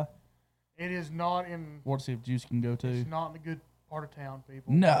 close by. It is not in. Want to see if Juice can go too. It's not in the good part of town,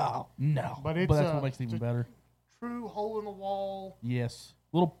 people. No. But But it's, that's what makes it it's even a better. True hole in the wall. Yes.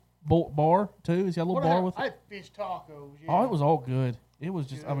 Little bar too. He's got a little What bar I, with I it. had fish tacos. Yeah. Oh, it was all good. It was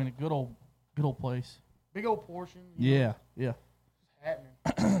just, I Good. mean, a good old place. big old portion. Yeah. Yeah.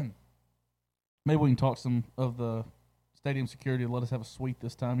 Happening. Maybe we can talk some of the stadium security to let us have a suite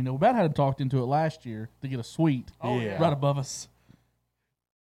this time. We about had talked into it last year to get a suite Oh Yeah. yeah. right above us.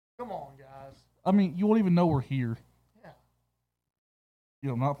 Come on, guys. I mean, you won't even know we're here.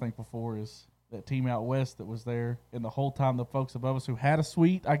 Yeah. I'm not thankful for is that team out west that was there, and the whole time the folks above us who had a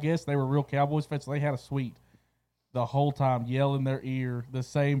suite, I guess they were real Cowboys fans, so they had a suite. The whole time, yell in their ear, the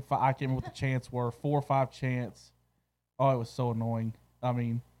same. I can't remember what the chants were, 4 or 5 chants. Oh, it was so annoying. I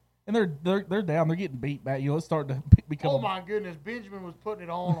mean, and they're down, they're getting beat back. It's starting to become. Oh my goodness, Benjamin was putting it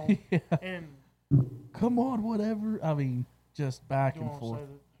on them, Yeah. and Come on, whatever. I mean, just back you and want to forth. say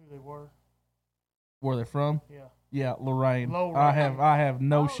who they were? Where they're from? Yeah. Yeah, Lorraine. Lorraine. I have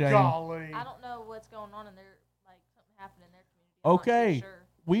no Oh, shame. Golly. I don't know what's going on in their something happened in their community. I'm not too Okay. sure.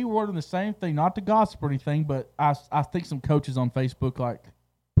 We were wording the same thing, not to gossip or anything, but I think some coaches on Facebook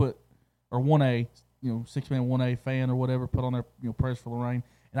put or 1A 6-man 1A fan or whatever put on their prayers for Lorraine.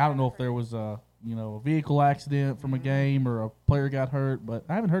 And I don't know if there was a vehicle accident from a game or a player got hurt, but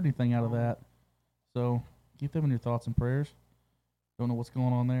I haven't heard anything out of that. So keep them in your thoughts and prayers. Don't know what's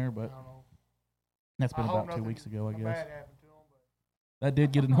going on there, I but don't know. that's been I hope about 2 weeks ago, I nothing guess. bad happened to 'em, That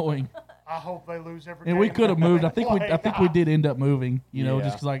did get annoying. but I hope they lose every And game. we could have moved. I they think we play. did end up moving. Just Yeah.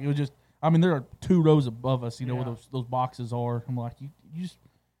 because like it was just. I mean, there are 2 rows above us. Where Yeah. those boxes are. I'm like, you just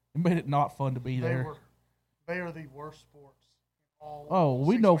it made it not fun to be there. They are the worst sports. in all Oh,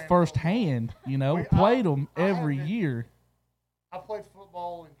 we know six-man firsthand. We- Played them I every haven't- year. football. I played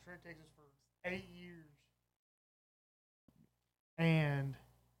football in Trent, Texas for 8 years, and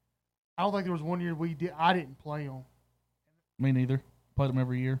I don't think there was one year I didn't play them, Me neither. Played them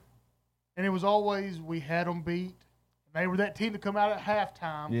every year. and it was always we had them beat. They were that team to come out at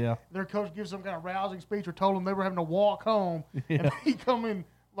halftime. Yeah. Their coach gives some kind of rousing speech or told them they were having to walk home, Yeah. and he come and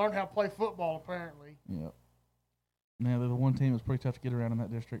learn how to play football. Apparently, Yeah. Now they're the one team that's pretty tough to get around in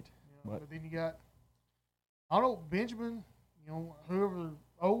that district. you know, But- but then you got I don't know Benjamin, whoever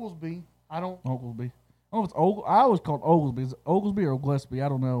Oglesby. I don't. Oglesby. Oh, it's I always called Oglesby. Is it Oglesby or Oglesby? I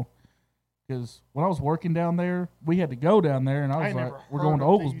don't know. Because when I was working down there, we had to go down there, and I was ain't like, never "We're heard going to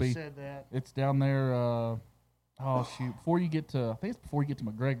until you Oglesby." said that. It's down there. Oh shoot! Before you get to, I think it's before you get to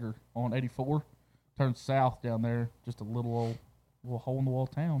McGregor on 84. Turn south down there. Just a little hole in the wall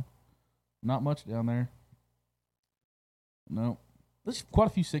town. Not much down there. No, there's quite a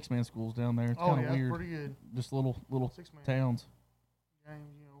few 6-man schools down there. It's Oh kind of yeah, weird. pretty good. Just little 6-man towns. games.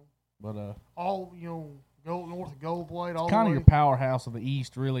 But All go north of Gold Blade. All kind the of way. your powerhouse of the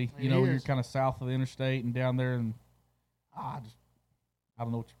east, really. It You're is. kind of south of the interstate and down there, and I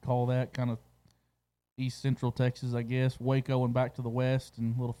don't know what you call that. Kind of east central Texas, I guess. Waco and back to the west,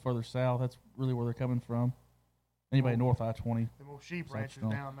 and a little further south. That's really where they're coming from. Anybody north I-20, Them old sheep South ranchers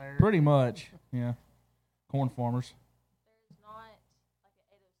Strong. down there. pretty much. Yeah, corn farmers. There's not like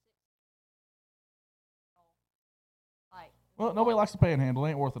an 806. Like. Well, nobody likes to panhandle.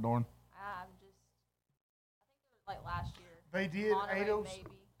 Ain't worth a darn. I'm just. I think it was like last year. They did Monterey, 80 maybe.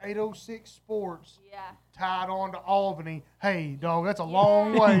 806 Sports Yeah. tied on to Albany. Hey, dog, that's a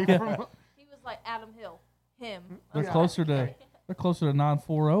long way from. He was like Adam Hill. Him. They're Yeah. closer to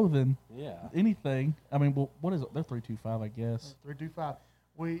 940 than Yeah. anything. I mean, well, what is it? They're 325, I guess. 325.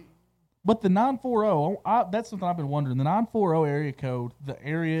 But the 940, that's something I've been wondering. The 940 area code, the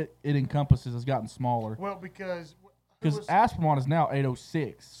area it encompasses has gotten smaller. Well, because Because Aspermont is now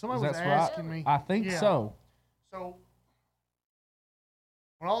 806. somebody Is was that right? asking me. I think Yeah. so. So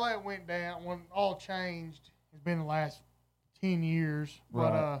when all that went down, when all changed, it's been the last 10 years.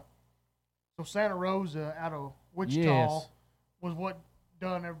 Right. But so Santa Rosa out of Wichita Yes. was what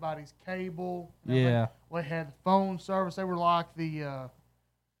done everybody's cable. and Yeah. They had the phone service. They were like the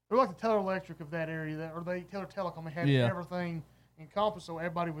Teller Electric of that area, or they Teller Telecom. They had Yeah. everything encompassed, so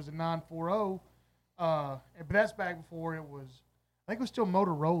everybody was a 940. But that's back before it was. I think it was still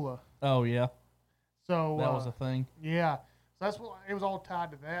Motorola. Oh, yeah. So That was a thing. yeah. So that's what it was all tied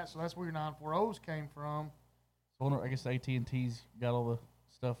to that. So that's where your 940s came from. So I guess AT&T's got all the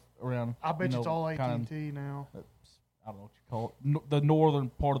stuff around. I bet you it's all kinda- AT&T now. I don't know what you call it. The northern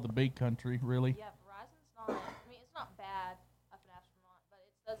part of the big country, really. Yeah, Verizon's not. I mean, it's not bad up in Aspermont,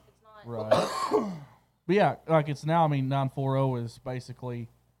 but it's not. Right. But yeah, like it's now, 940 is basically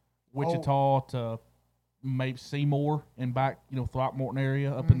Wichita to maybe Seymour and back, Throckmorton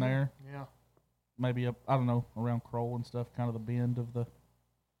area up in Mhm. there. Yeah. Maybe up, I don't know, around Kroll and stuff, kind of the bend of right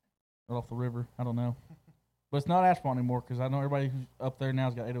off the river. I don't know. But it's not Asphalt anymore because I know everybody who's up there now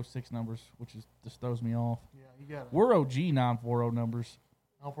has got 806 numbers, which just throws me off. Yeah, you got it. We're OG 940 numbers.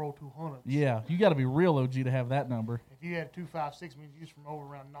 940 200. Yeah, you got to be real OG to have that number. If you had 256, means you was from over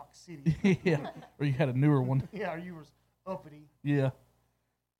around Knox City. Yeah, or you had a newer one. Yeah, or you was uppity. Yeah.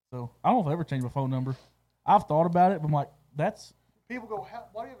 So I don't know if I ever changed my phone number. I've thought about it, but I'm like, that's People go,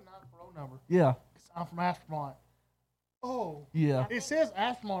 why do you have a 940 number? yeah, 'Cause I'm from Aspermont. Oh, yeah, it says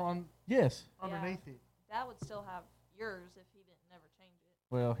Aspermont yes. underneath it. Dad would still have yours if he didn't never change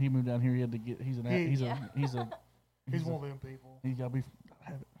it. Well, he moved down here. He had to get. He's Yeah. He's one of them people. He's got to be.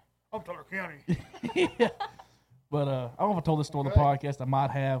 I'm Teller County. Yeah. But I don't know if I told this story on the podcast. I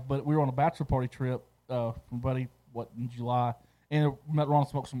might have, but we were on a bachelor party trip from a buddy in July, and we met Ron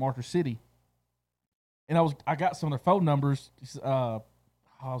Smokes from Archer City. And I got some of their phone numbers. I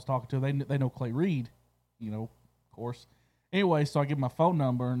was talking to them. They know Clay Reed, of course. Anyway, so I give them my phone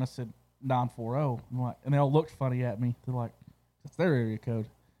number and I said 940. And they all looked funny at me. They're like, "That's their area code."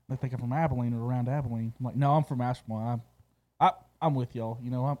 They think I'm from Abilene or around Abilene. I'm like, "No, I'm from Ashmont. I'm with y'all.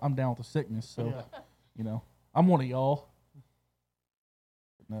 I'm down with the sickness. So, Yeah. I'm one of y'all."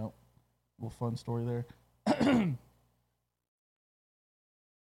 No, little fun story there.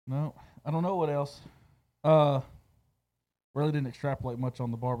 No, I don't know what else. Really didn't extrapolate much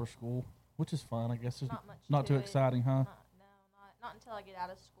on the barber school, which is fun. I guess it's Not much. not to too it. exciting, huh? Not until I get out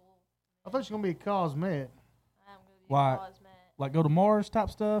of school. I thought you were gonna be a cosmet. I'm gonna be Why? a cosmet. Like go to Mars type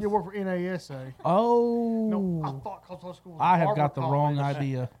stuff. You work for NASA. Oh, No, I thought cosmet school. Was I have barber got the wrong college.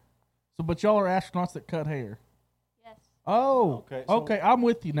 idea. So, but y'all are astronauts that cut hair. Yes. Oh, Okay, okay, so- I'm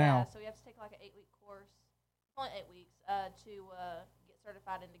with you Yeah, now. so we have to take like an 8-week course. Only 8 weeks. To get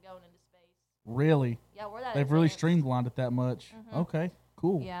certified into going into space. Really, Yeah, we're that. they've really advanced. streamlined it that much. Mhm. Okay,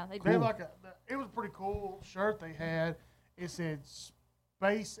 cool. Yeah, they They do. had it was a pretty cool shirt they had. It said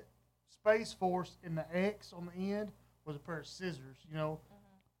Space Force, and the X on the end was a pair of scissors. You know,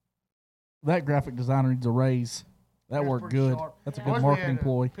 That graphic designer needs a raise. That That's worked pretty good. sharp. That's a Yeah. good Plus we marketing had a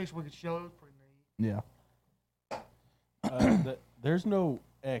ploy. picture we could show. It was pretty neat. Yeah. There's no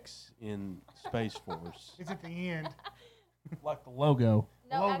X in Space Force. It's at the end. Like the logo.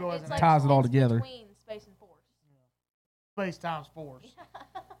 No, logo it's has like ties it all it's together. Between space and force. Space times Force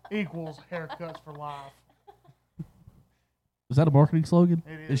equals haircuts for life. Is that a marketing slogan?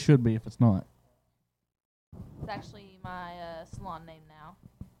 It It is. should be if it's not. It's actually my salon name now.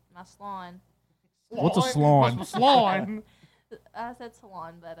 My salon. What's a salon? What's a salon? I said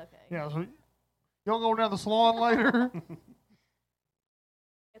salon, but okay. Yeah. So y'all go down the salon later.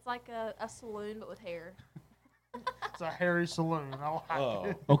 It's like a saloon, but with hair. It's a hairy saloon. I like Oh.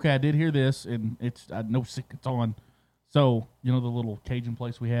 it. Okay, I did hear this, and it's no secrets on. So you know the little Cajun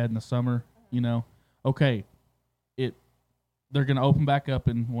place we had in the summer. You know, okay, they're gonna open back up,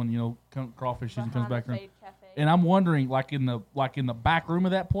 and when crawfish season comes Behind back the around. Fade Cafe. And I'm wondering, like in the back room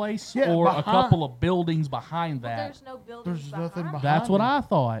of that place, Yeah, or a behind- couple of buildings behind But that. there's no buildings There's nothing behind. behind. That's what I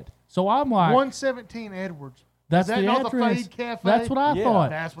thought. So I'm like, 117 Edwards. that's Is that the not address. the Fade Cafe? That's what I Yeah. thought.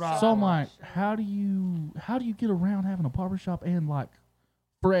 That's what I So I'm thought. like, how do you get around having a barbershop and like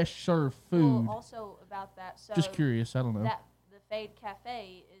fresh served food? Well, also about that. So Just curious. I don't know. that the Fade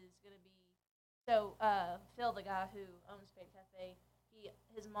Cafe is going to be. So Phil, the guy who owns Fade Cafe,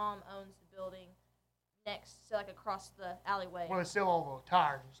 his mom owns the building next, so like across the alleyway. Where they sell all the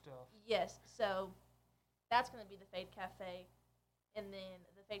tires and stuff. Yes, so that's going to be the Fade Cafe, and then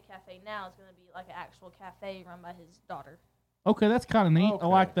the Fade Cafe now is going to be like an actual cafe run by his daughter. Okay, that's kind of neat. I Okay.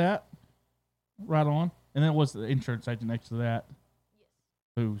 like that. Right on. And then what's the insurance agent next to that? Yes,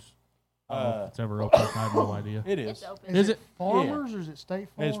 Who's? I don't know Uh, if it's ever open. I have no idea. It it's is. open. Is it? Farmers or is it State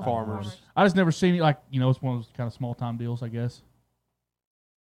Farm? It's farmers. I just never seen it. Like it's one of those kind of small time deals. I guess.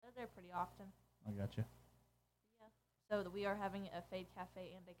 They're there pretty often. I got you. So we are having a Fade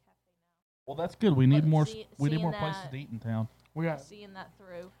Cafe and a cafe now. Well, that's good. We need But more. see- We need seeing more places that- to eat in town. We got Seeing that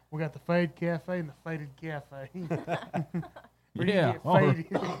through. the Fade Cafe and the Faded Cafe. Where you Yeah. get All right. faded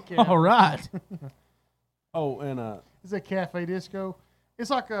cafe. All right. Oh, and It's a cafe disco. It's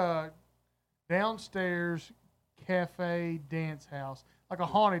like a downstairs cafe dance house, like a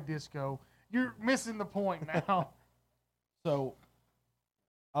haunted disco. You're missing the point now. so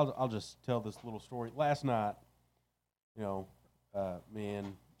I'll just tell this little story. Last night, me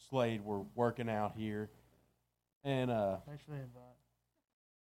and Slade were working out here, and Thanks for the invite.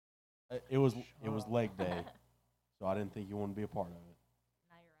 it was leg day, so I didn't think you wanted to be a part of it.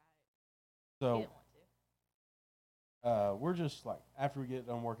 Now you're right. So Didn't want to. we're just like, after we get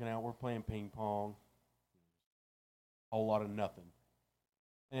done working out, we're playing ping pong. Whole lot of nothing.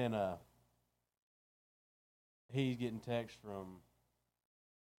 And he's getting text from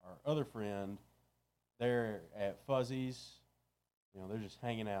our other friend. They're at Fuzzy's. They're just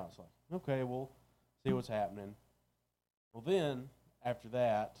hanging out. It's like, okay, we'll see what's happening. Well, then, after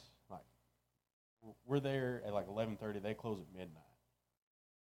that, like, we're there at like 11:30. They close at midnight.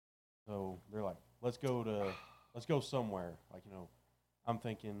 So they're like, let's go somewhere. Like, I'm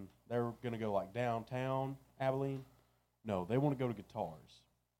thinking they're going to go like downtown Abilene. No, they want to go to Guitars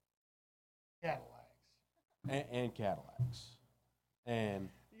Cadillacs. and Cadillacs. And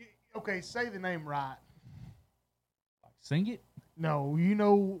Okay, say the name right. Sing it. No, you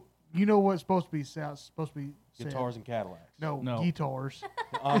know what's supposed to be said. Guitars and Cadillacs. No, No. guitars.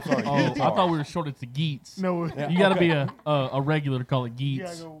 I'm sorry. Oh, I Guitars. thought we were shorted to Geets. No, Yeah. You got to Okay. be a regular to call it you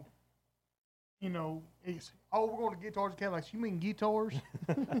gotta Geets. go. It's we're going to guitars and Cadillacs. You mean guitars?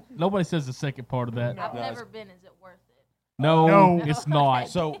 Nobody says the second part of that. No. I've No, never been. Is it worth it? No, No. it's not.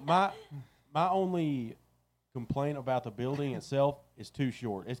 So my only complaint about the building itself is too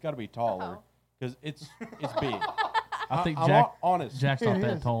short. It's got to be taller Oh. because it's big. I think I'm Jack honest. Jack's not It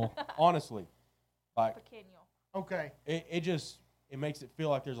that is. tall. Honestly, like Pequeño. Okay. it makes it feel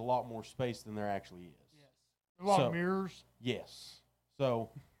like there's a lot more space than there actually is. A lot So- of mirrors. Yes. So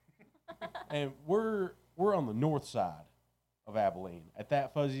And we're on the north side of Abilene at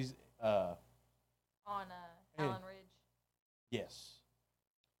that Fuzzy's. On Yeah. Allen Ridge. Yes.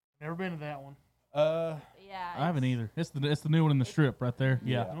 Never been to that one. Yeah. I haven't it's- either. It's the new one in the strip right there.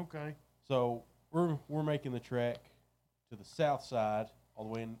 Yeah. Yeah. Okay. So we're making the trek to the south side all the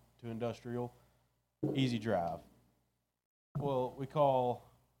way into industrial. Easy drive. Well, we call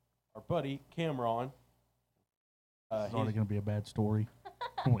our buddy Cameron. It's already going to be a bad story.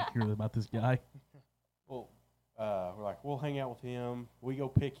 I want to hear about this guy. Well, we're like, we'll hang out with him. We go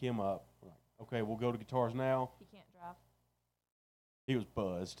pick him up. We're like, okay, we'll go to Guitars Now. He can't drive. He was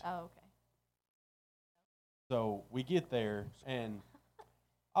buzzed. Oh, okay. So we get there, and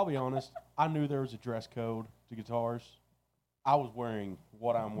I'll be honest, I knew there was a dress code to guitars. I was wearing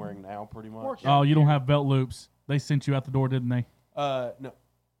what I'm wearing now, pretty much. Oh, you don't have belt loops. They sent you out the door, didn't they? No.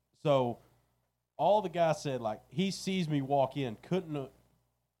 So all the guy said, like, he sees me walk in, couldn't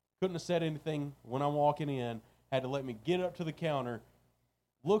have said anything when I'm walking in, had to let me get up to the counter,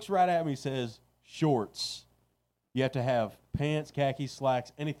 looks right at me, says, shorts. You have to have pants, khakis,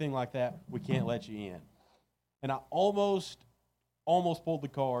 slacks, anything like that. We can't let you in. And I almost pulled the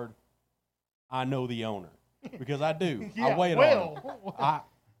card. I know the owner because I do. I wait on him.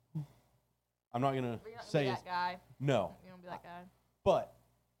 I'm not gonna But you're not say gonna it's be that guy. no, You're gonna be that guy. but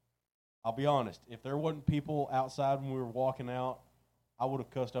I'll be honest. If there wasn't people outside when we were walking out, I would have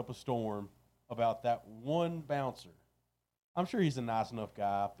cussed up a storm about that one bouncer. I'm sure he's a nice enough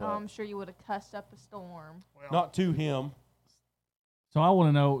guy, but I'm sure you would have cussed up a storm. not to him. So I want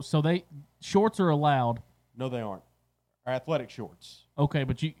to know. So shorts are allowed. No, they aren't. Our athletic shorts. Okay,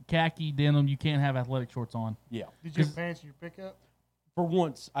 but khaki denim, you can't have athletic shorts on. Yeah. Did you have pants in your pickup? For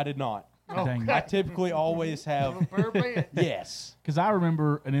once, I did not. Dang. I typically always have. A pair of pants. Yes. Because I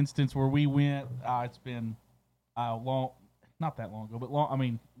remember an instance where we went. It's been long, not that long ago, but long. I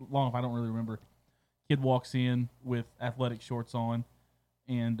mean, long if I don't really remember. Kid walks in with athletic shorts on,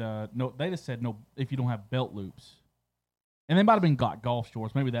 and no, they just said no if you don't have belt loops. And they might have been golf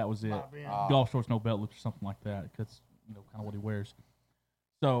shorts. Maybe that was it. Might be. Golf shorts, no belt loops, or something like that. That's kind of what he wears.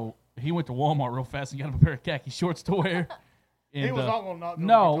 So he went to Walmart real fast and got him a pair of khaki shorts to wear. And, He was not going to not go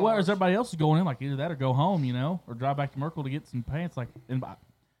no, to whereas guitars. everybody else is going in, like either that or go home, or drive back to Merkel to get some pants. Like, and it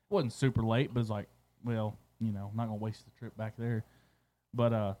wasn't super late, but it's like, well, not gonna waste the trip back there.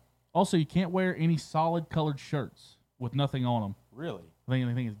 But also, you can't wear any solid colored shirts with nothing on them. Really? I think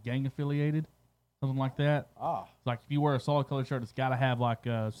anything is gang affiliated, something like that. Ah. It's like if you wear a solid colored shirt, it's got to have like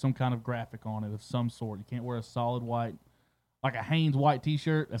some kind of graphic on it of some sort. You can't wear a solid white, like a Hanes white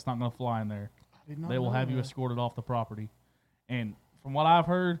T-shirt. That's not gonna fly in there. Did not They will know have you that. escorted off the property. And from what I've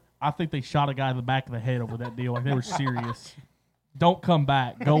heard, I think they shot a guy in the back of the head over that deal. Like they were serious. Don't come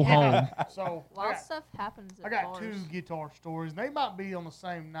back. Go home. So A lot of stuff happens at I got bars. 2 guitar stories. They might be on the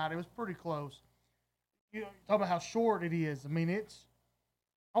same night. It was pretty close. You talk about how short it is. I mean,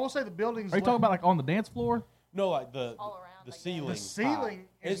 I will say the building's. Are you talking about like on the dance floor? No, like the All around, the I guess. ceiling. the ceiling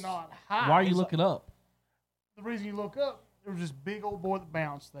high. is not high. Why are you It's looking up? The reason you look up, there was this big old boy that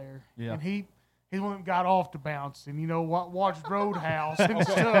bounced there. Yeah. And he's one that got off to bounce and watched Roadhouse and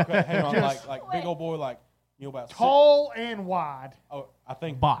stuff. Okay, hang on. Just Like big old boy, like about tall and wide. Oh, I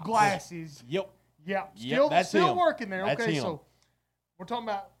think Box. Glasses. Yep. Yeah. Yep, that's still him. working there. That's Okay, him. so we're talking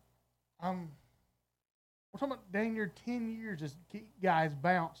about dang near 10 years this guy's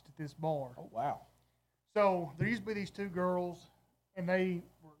bounced at this bar. Oh wow. So there used to be these 2 girls, and they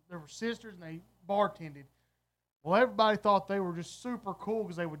were sisters, and they bartended. Well, everybody thought they were just super cool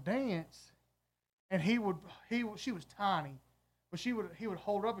because they would dance, and she was tiny, but he would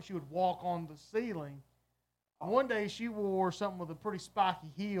hold her up and she would walk on the ceiling. One day she wore something with a pretty spiky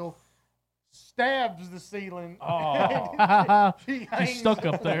heel, stabs the ceiling. Oh. She She's hangs stuck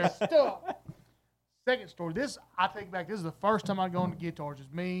up there. Stuck. Second story. This I take back. This is the first time I'd gone to guitars.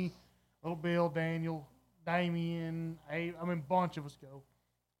 It's me, little Bill, Daniel, Damien, a bunch of us go.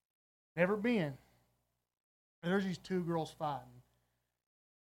 Never been. And there's these 2 girls fighting.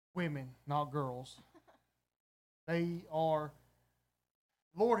 Women, not girls. They are.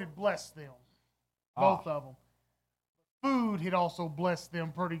 Lord had blessed them, both of them. Food had also blessed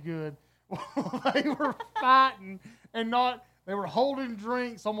them pretty good. They were fighting and they were holding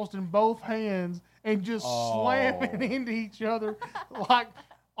drinks almost in both hands and just slamming into each other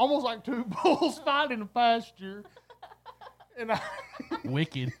almost like 2 bulls fighting in a pasture. And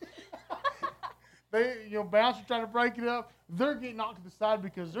Wicked. they, bouncers trying to break it up. They're getting knocked to the side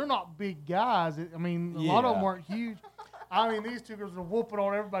because they're not big guys. I mean, a lot of them Yeah. weren't huge. I mean, these 2 girls were whooping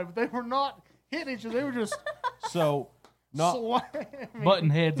on everybody, but they were not hitting each other. They were just So not slamming. Button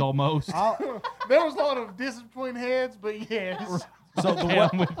heads almost. There was a lot of distance between heads, but yes. So the Okay,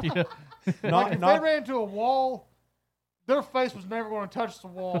 I'm with you. Like not if they not ran into a wall, their face was never going to touch the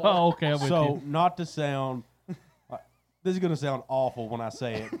wall. Oh, okay, I'm with so you. not to sound. This is gonna sound awful when I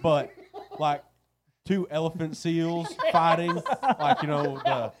say it, but like 2 elephant seals fighting, like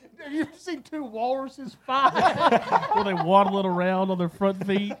the. Have you ever seen 2 walruses fight? Where they waddling around on their front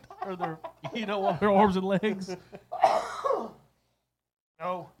feet or their, their arms and legs.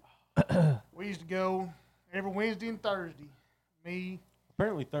 No. We used to go every Wednesday and Thursday. Me.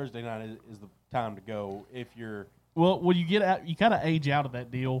 Apparently Thursday night is the time to go if you're. Well, when you get out, you kind of age out of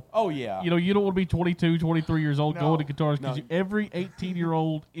that deal. Oh yeah. You don't want to be 22, 23 years old No. going to guitars because No. every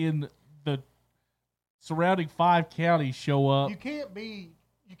 18-year-old in the surrounding 5 counties show up. You can't be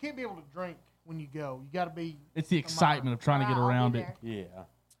able to drink when you go. You got to be. It's the excitement of trying to get I'll be around it. there. Yeah.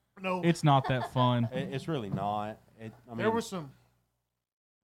 No. It's not that fun. It's really not. There were some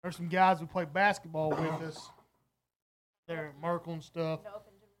guys who played basketball with us. There at Merkel and stuff No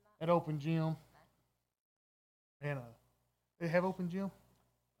open gym tonight? at open gym. And they have open gym.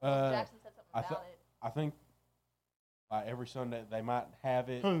 Jackson said something I thi- about it. I think every Sunday they might have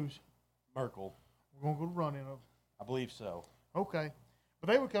it. Who's? Merkel, We're gonna go running of. I believe so. Okay, but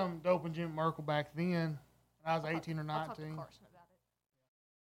they would come to open gym at Merkel back then. And I was 18 or I'll talk to 19, Carson about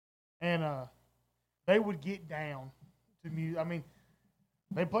it. and they would get down to music. I mean,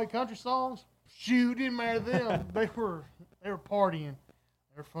 they play country songs. Shoot, didn't matter to them. they were partying.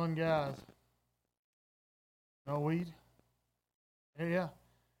 They're fun guys. No weed. Yeah.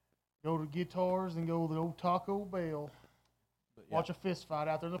 Go to guitars and go to the old Taco Bell. But yeah, Watch a fist fight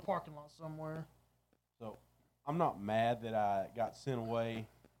out there in the parking lot somewhere. so I'm not mad that I got sent away.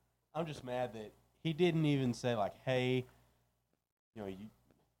 I'm just mad that he didn't even say like, "Hey, you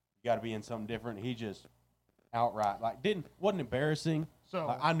got to be in something different." He just outright wasn't embarrassing. So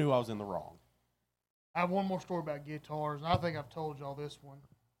Like, I knew I was in the wrong. I have one more story about guitars, and I think I've told y'all this one.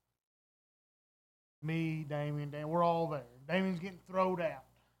 Me, Damien, we're all there. Damien's getting thrown out.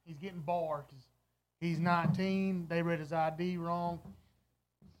 He's getting barred because he's 19. They read his ID wrong.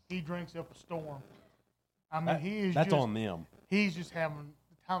 He drinks up a storm. I mean, That's on them. He's just having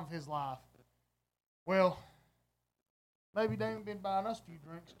the time of his life. Well, maybe Damien been buying us a few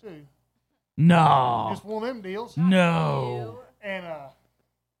drinks too. No. Just one of them deals. No. And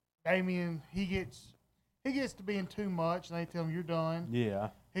Damien, he gets to being too much, and they tell him you're done. Yeah.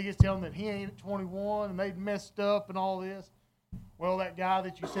 He gets telling that he ain't 21 and they messed up and all this. Well, that guy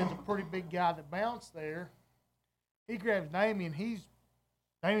that you send's a pretty big guy that bounced there. He grabs Damien.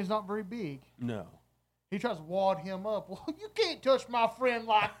 Damien's not very big. No. He tries to wad him up. Well, you can't touch my friend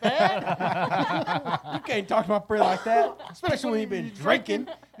like that. You can't talk to my friend like that, especially when you've been drinking.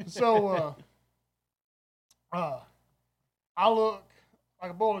 So, I look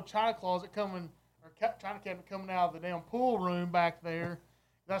like a bowl of china closet coming, or china cabinet coming out of the damn pool room back there.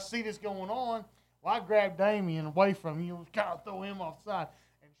 I see this going on. Well, I grab Damien away from him, kind of throw him off the side,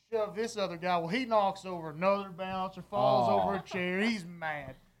 and shove this other guy. Well, he knocks over another bouncer, falls over a chair. He's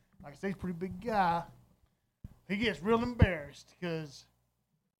mad. Like I say, he's a pretty big guy. He gets real embarrassed because,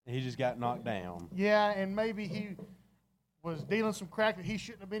 He just got knocked down. yeah, and maybe he was dealing some crack that he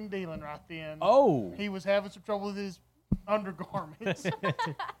shouldn't have been dealing right then. Oh. He was having some trouble with his undergarments.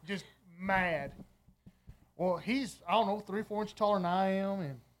 Just mad. Well, he's, I don't know, 3 or 4 inches taller than I am,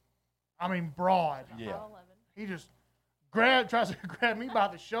 and I mean broad. Yeah. All 11. He just tries to grab me by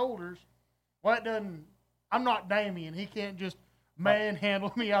the shoulders. Well, it doesn't, I'm not Damien. He can't just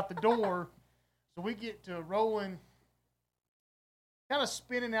manhandle me out the door. So we get to rolling, kind of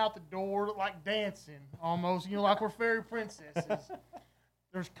spinning out the door, like dancing almost, like we're fairy princesses.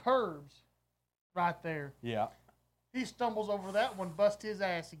 There's curbs right there. Yeah. He stumbles over that one, busts his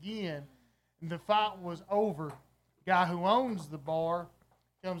ass again, and the fight was over. Guy who owns the bar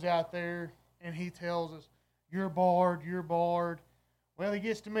comes out there, and he tells us, "You're barred, you're barred." Well, he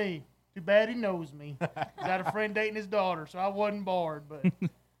gets to me. Too bad he knows me. He's got a friend dating his daughter, so I wasn't barred, but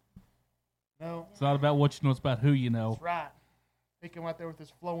no. It's not about what you know, it's about who you know. That's right. He come out there with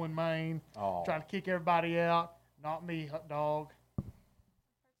his flowing mane, Oh. trying to kick everybody out. Not me, hot dog.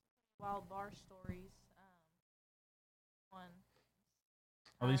 Wild bar stories. One.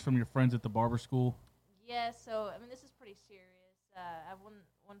 Are these from your friends at the barber school? Yeah, so I mean, this is pretty serious. I have one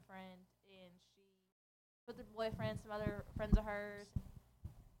friend, and she with her boyfriend, some other friends of hers,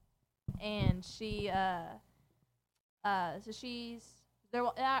 and she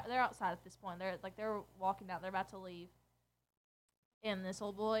so they're outside at this point. They're walking out. They're about to leave, and this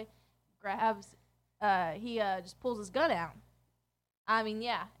old boy grabs. He just pulls his gun out. I mean,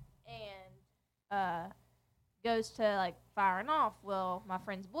 yeah, and goes to like firing off. Well, my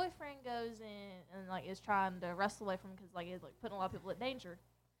friend's boyfriend goes in and like is trying to wrestle away from him because like it's like putting a lot of people at danger.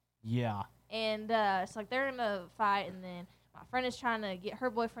 Yeah. And it's like they're in a fight, and then my friend is trying to get her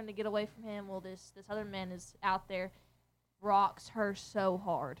boyfriend to get away from him. Well, this other man is out there, rocks her so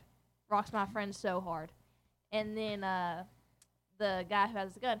hard, rocks my friend so hard, and then the guy who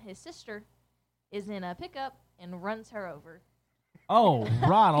has the gun, his sister, is in a pickup and runs her over. Oh,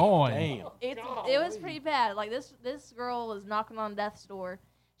 right on. Damn. It was pretty bad. Like this girl was knocking on death's door.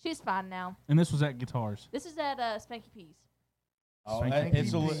 She's fine now. And this was at Guitars. This is at Spanky P's. Oh, Spanky it's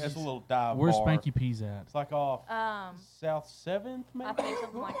Peas. a little dive Where's bar. Spanky Peas at? It's like off South 7th, maybe? I think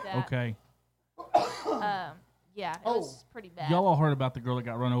something like that. Okay. Yeah, it Oh. was pretty bad. Y'all all heard about the girl that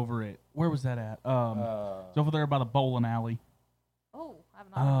got run over at, where was that at? It's over there by the bowling alley. Oh, I've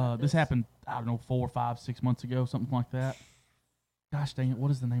not heard about This happened, I don't know, 4, 5, 6 months ago, something like that. Gosh dang it,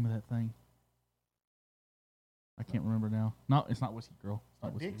 what is the name of that thing? I can't remember now. No, it's not Whiskey Girl. It's not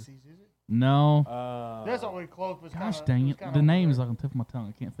Not Whiskey Dixie's, is it? No. That's not really close. But Gosh dang it. The name is like on the tip of my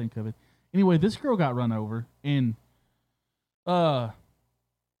tongue. I can't think of it. Anyway, this girl got run over, and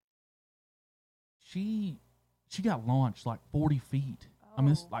she got launched like 40 feet. I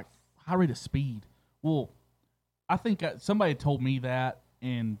mean, it's Oh. like high rate of speed. Well, I think somebody told me that,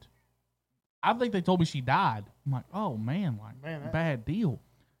 and I think they told me she died. I'm like, oh man, like Man, that- bad deal.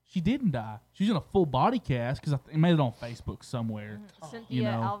 She didn't die. She's in a full body cast because I made it on Facebook somewhere. Cynthia you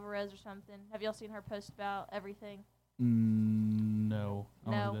know. Alvarez or something. Have y'all seen her post about everything? No, I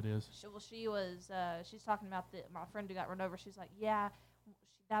don't know No. who that is. She was. She's talking about my friend who got run over. She's like, yeah, she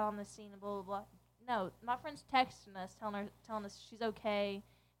died on the scene and blah blah blah. No, my friend's texting us, telling us she's okay,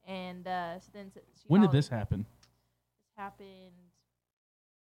 and so then she When did followed- this happen? This happened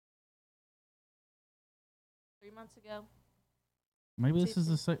 3 months ago. Maybe this is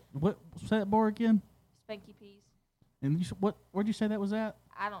the what set bar again? Spanky P's. And where'd you say that was at?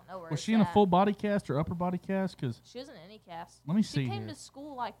 I don't know where. Was it's she in a at. full body cast or upper body cast? Because She wasn't in any cast. let me She see came here. to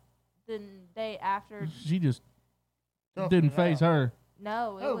school like the day after. She just Tough didn't it phase out. her.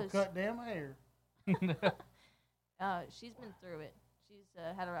 No, it Oh, was. cut damn hair. She's been through it. She's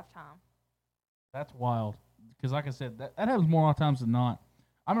had a rough time. That's wild. Because like I said, that happens more times than not.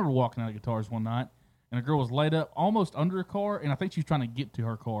 I remember walking out of Guitars one night, and a girl was laid up almost under a car, and I think she was trying to get to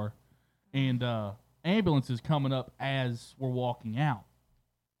her car. And ambulance is coming up as we're walking out.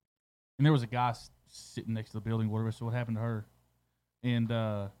 And there was a guy sitting next to the building, whatever. So what happened to her? And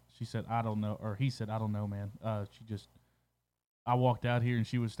she said, I don't know. Or he said, I don't know, man. I walked out here, and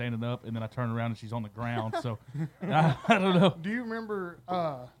she was standing up, and then I turned around, and she's on the ground. So I don't know. Do you remember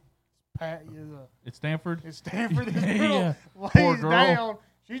Pat? It's Stanford? It's Stanford. This Yeah. girl Poor lays girl. down.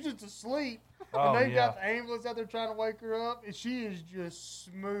 She's just asleep. Oh, and they've yeah. got the ambulance out there trying to wake her up, and she is just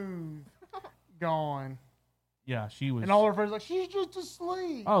smooth gone. Yeah, she was. And all her friends like, she's just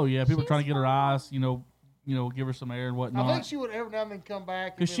asleep. Oh yeah, people She's trying to get her fine. eyes, give her some air and I whatnot. think she would every now and then come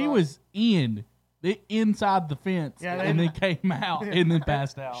back. and Because be she like- was inside the fence Yeah, and then came out and then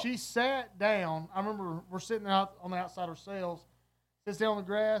passed out. She sat down. I remember we're sitting out on the outside ourselves. Sits down on the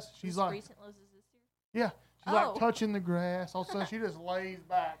grass. She's like, recent was this year? yeah. She's Oh. like touching the grass. All of a sudden, she just lays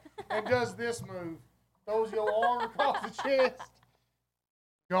back and does this move. Throws your arm across the chest.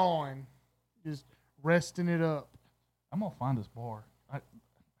 Gone. Just resting it up. I'm gonna find this bar. I can't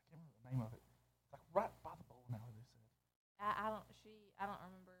remember the name of it. It's like right by the bowling alley. They said. I don't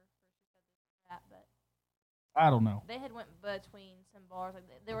remember where she said this or that, but I don't know. they had went between some bars. Like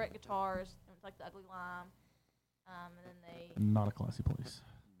they were at Guitars, and it's like the Ugly Lime, and then Not a classy place.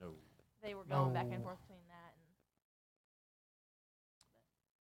 No. they were going back and No. forth between that.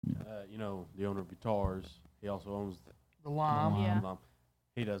 The owner of Guitars, he also owns The lime. Lime. Yeah.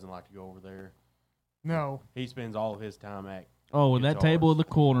 He doesn't like to go over there. No. He spends all of his time at. Oh, and that table in Guitars.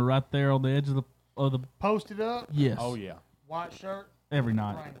 the corner, right there on the edge of the Posted up. yes. Oh yeah. White shirt. Every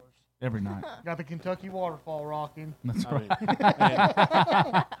night. Wranglers. Every night. Got the Kentucky waterfall rocking. That's I right.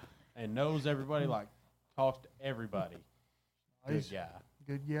 mean, and knows everybody. Like talks to everybody. Good Nice. guy.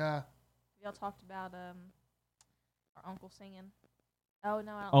 Good guy. Y'all talked about our uncle singing. Oh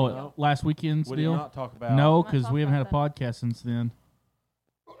no, I don't Oh, think y'all- last weekend's We did deal. not talk about. No, Not because talk we haven't had a about podcast since then.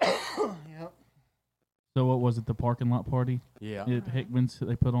 Yep. So what was it? The parking lot party Yeah. at Hickman's that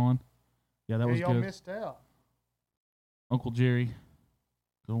they put on. Yeah, that Yeah, was y'all good. missed out. Uncle Jerry,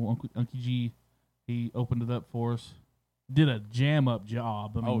 good old Uncle G, he opened it up for us. Did a jam up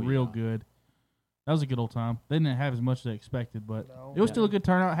job. I mean, Oh, real yeah. good. That was a good old time. They didn't have as much as they expected, but No. it was still a good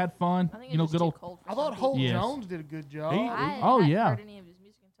turnout. Had fun. I think You know, it's good too old. cold for I thought some people. Holt Yes. Jones did a good job. I Oh, hadn't yeah. heard any of his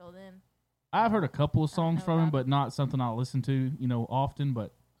music until then. I've heard a couple of I songs know from him, about but not something I listen to, often.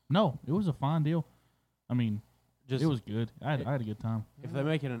 But no, it was a fine deal. I mean, Just It was good. I had a good time. if they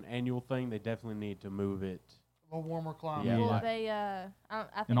make it an annual thing, they definitely need to move it. A little warmer climate. Yeah. Well, like- they I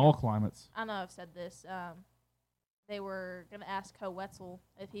think In all climates. I know I've said this. They were gonna ask Co Wetzel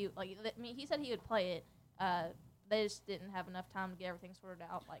if he he said he would play it. They just didn't have enough time to get everything sorted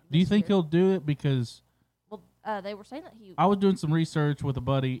out. Do you this think year. he'll do it? Because Well, they were saying that he. I was doing some research with a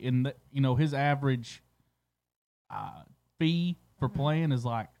buddy, and his average fee for Mhm. playing is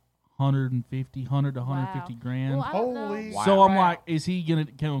like 100 to 150 grand. Well, I don't know. Holy So I'm crap. like, is he gonna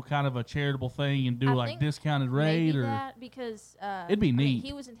do kind of a charitable thing and do I like think discounted rate Maybe or that because It'd be I mean, neat.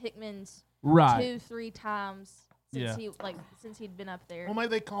 he was in Hickman's right? 2-3 times since since he'd been up there. Well, maybe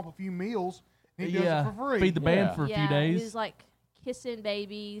they comp a few meals. And he does Yeah, it for free. feed the band Yeah. for a yeah, few he days. was like kissing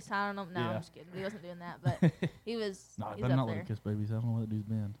babies, signing them. No, Yeah. I'm just kidding. He wasn't doing that, but he was. No, he's better up not let there. him kiss babies. I don't know what that dude's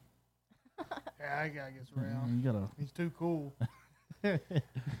been. Yeah, I guess around. You gotta. He's too cool. That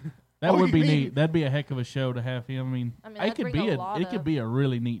Oh, would you be mean- neat. That'd be a heck of a show to have him. I mean I mean, it that'd could bring be a lot it could of- be a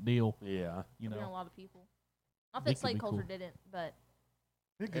really neat deal. Yeah. You Bring a know, lot of people. Not It that could Slate be Culture cool. didn't, but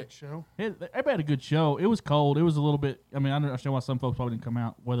Be a good show. everybody had a good show. It was cold. It was a little bit. I mean, I understand why some folks probably didn't come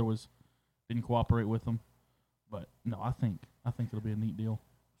out. Weather didn't cooperate with them. But no, I think it'll be a neat deal.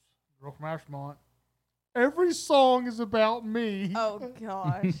 Girl from Ashmont. Every song is about me. oh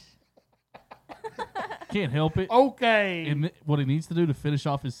gosh, Can't help it. Okay. And what he needs to do to finish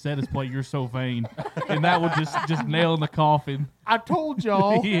off his set is play "You're So Vain," and that would just nail in the coffin. I told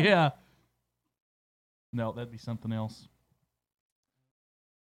y'all. Yeah. No, that'd be something else.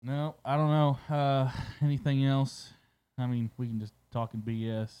 No, I don't know. Anything else? I mean, we can just talk in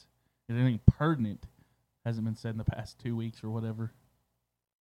BS. If anything pertinent hasn't been said in the past 2 weeks or whatever.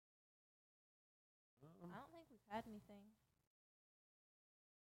 I don't think we've had anything.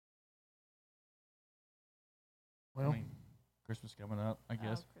 Well, I mean, Christmas coming up, I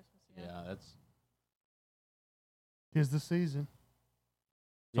guess. Oh, Christmas, Yeah, that's tis the season.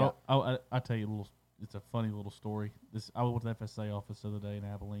 So I tell you a little. It's a funny little story. I went to the FSA office the other day in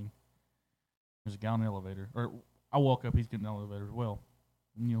Abilene. There's a guy on the elevator. Or I walk up, he's getting in the elevator as well.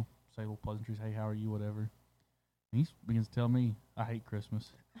 And, say little pleasantries, hey, how are you, whatever. And he begins to tell me, I hate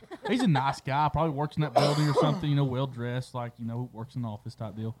Christmas. He's a nice guy, probably works in that building or something, well dressed, like, works in the office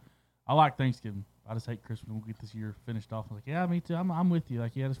type deal. I like Thanksgiving. I just hate Christmas. We'll get this year finished off. I was like, yeah, me too. I'm with you.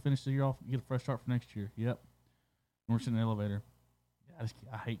 Like, yeah, just finish the year off, get a fresh start for next year. Yep. And we're sitting in the elevator. Yeah,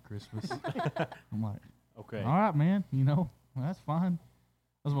 I hate Christmas. I'm like, okay. all right, man. That's fine.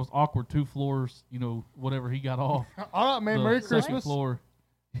 That was the most awkward 2 floors, whatever he got off. All right, man. the Merry second Christmas. Floor.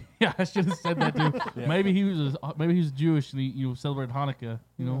 Yeah, I should have said that too. Yeah. Maybe he was Jewish and he celebrated Hanukkah.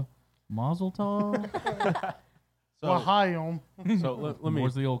 Mazel tov. So, L'chaim. so let me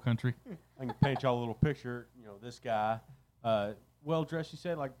Where's the old country? I can paint y'all a little picture. This guy, well dressed. You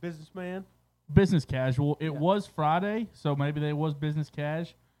said like businessman. Business casual. It Yeah. was Friday, so maybe they was business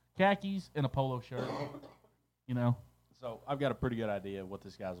cash, khakis and a polo shirt. So I've got a pretty good idea of what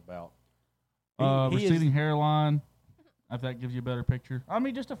this guy's about. He is- Receding hairline. If that gives you a better picture. I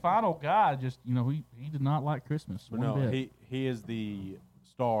mean, just a fine old guy. Just he did not like Christmas. But one no, bit. he is the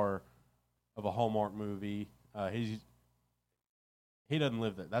star of a Hallmark movie. He doesn't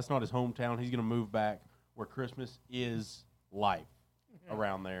live there. That's not his hometown. He's gonna move back where Christmas is life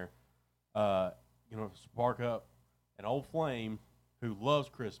around there. Spark up an old flame who loves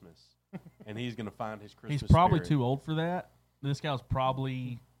Christmas, and he's gonna find his Christmas. He's probably spirit. too old for that. This guy's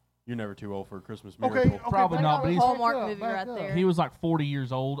probably You're never too old for a Christmas Okay, miracle. Probably back not, up, but he's- back Hallmark up, movie back right up. there. he was like 40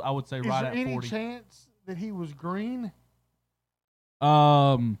 years old. I would say Is right there at any 40. chance that he was green?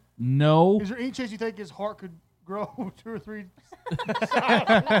 No. Is there any chance you think his heart could grow 2 or 3?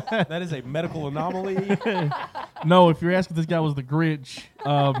 That is a medical anomaly. No, if you're asking if this guy was the Grinch,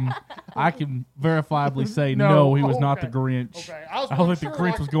 I can verifiably say No. no, he was not the Okay. Grinch. Okay, I don't think the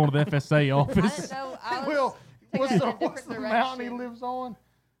Grinch was going to the FSA I office. didn't know. I was Well, taking what's it in a the different mountain he direction. lives on?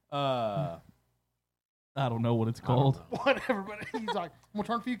 I don't know what it's I don't called. know. Whatever, but he's like, I'm gonna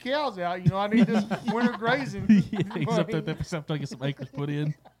turn a few cows out. I need this winter grazing. Yeah, he's up there at the FSA trying to get some acres put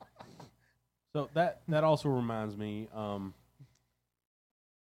in. So that also reminds me.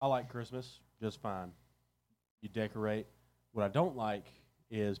 I like Christmas just fine. You decorate. What I don't like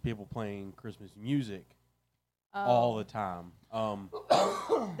is people playing Christmas music all the time.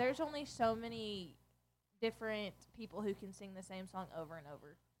 There's only so many different people who can sing the same song over and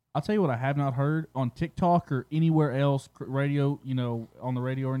over. I'll tell you what I have not heard on TikTok or anywhere else, radio, on the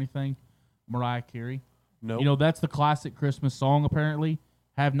radio or anything, Mariah Carey. Nope. That's the classic Christmas song, apparently.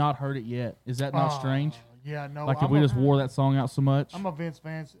 Have not heard it yet. Is that not strange? Yeah, no. Like, if I'm we a- just wore that song out so much? I'm a Vince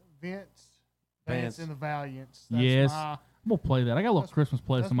Vance Vance. and the Valiants. Yes. My, I'm gonna play that. I got a little That's- Christmas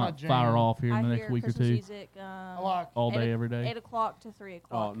playlist. I that's my might fire jam. off here I in the hear next week or Christmas two. music I like All day, every day. 8 o'clock to 3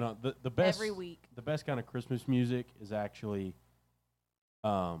 o'clock Oh no, the best every week. the best kind of Christmas music is actually,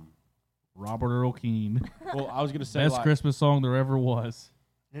 Robert Earl Keen. well, I was gonna say Best like, Christmas song there ever was.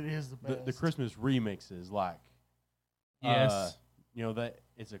 it is the best. the Christmas remixes, like Yes. you know that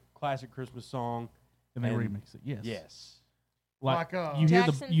it's a classic Christmas song. And they and- remix it. Yes. Yes, Like, you hear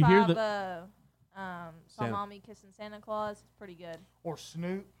Jackson the you hear 5, the Saw Santa- Mommy Kissing Santa Claus. It's pretty good. or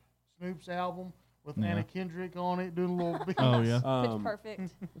Snoop's album with Yeah. Anna Kendrick on it doing a little beats. Oh yeah. Pitch Perfect.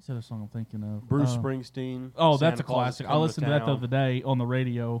 What's the other song I'm thinking of? Bruce Uh, Springsteen. Oh, Santa that's a Claus is classic. I Coming listened to that the Town. other day on the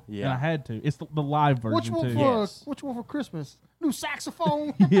radio, and Yeah. I had to. It's the live version Which one too. for Yes. which one for Christmas? New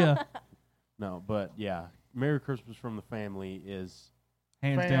saxophone. Yeah, No, but yeah, Merry Christmas from the Family is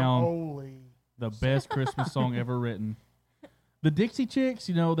hands down Family. the best Christmas song ever written. The Dixie Chicks,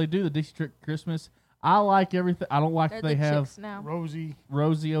 they do the Dixie Chick Christmas. I like everything. I don't like They're that they the have chicks now. Rosie.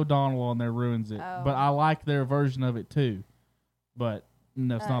 Rosie O'Donnell on there ruins it, Oh. but I like their version of it too. But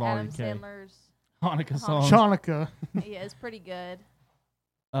no, it's not Adam REK. Sandler's. Hanukkah Hanukkah. songs. Chanukah. Yeah, it's pretty good.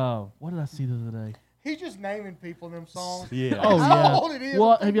 What did I see the other day? He's just naming people in them songs. yeah. Oh, That's yeah. all it is.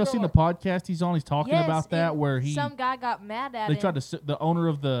 Well, I'm have y'all thinking seen the like, podcast he's on? He's talking Yes, about that and where he some guy got mad at they him. tried to the owner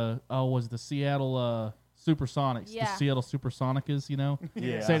of the was the Seattle Supersonics, Yeah. the Seattle Supersonicas,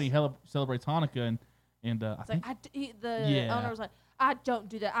 Yeah. saying he celebrates Hanukkah and I It's think like the Yeah. owner was like, I don't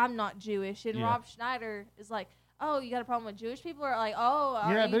do that. I'm not Jewish. And Yeah. Rob Schneider is like, oh, you got a problem with Jewish people? Or like, oh,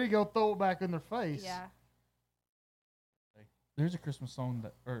 are Yeah, you? there you go. Throw it back in their face. Yeah. there's a Christmas song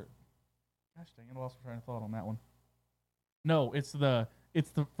gosh dang it, I lost my train of thought on that one. No, it's the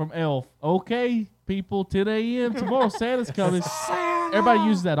from Elf. Okay, people, 10 a.m. tomorrow Santa's coming. Everybody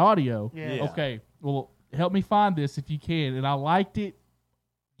uses that audio. Yeah. Yeah. Okay, well, help me find this if you can. And I liked it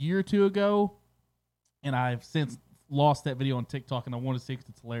a year or two ago, and I've since lost that video on TikTok, and I want to see it 'cause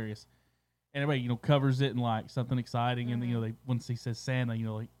it's hilarious. And everybody, covers it in like something exciting, and they once he says Santa,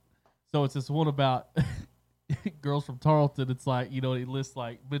 like, so it's this one about girls from Tarleton. It's like it lists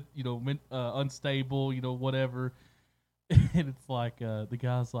like, but unstable, whatever. And it's like the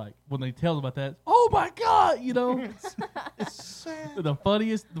guy's like when they tell them about that, oh my god, it's the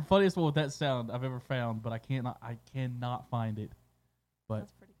funniest one with that sound I've ever found, but I cannot find it. But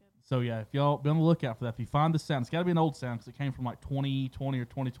That's pretty good. so yeah, if y'all be on the lookout for that, if you find the sound, it's got to be an old sound because it came from like 2020 or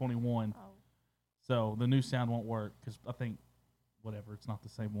 2021. Oh. So the new sound won't work because I think whatever, it's not the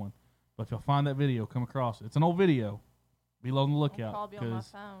same one. But if y'all find that video, come across it. It's an old video. Be on the I'll lookout probably be on my because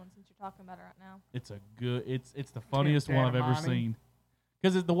phone since you're talking about it right now. it's the funniest one I've ever Tanamani. seen.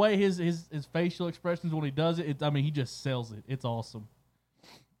 Because the way his facial expressions when he does it, he just sells it. It's awesome.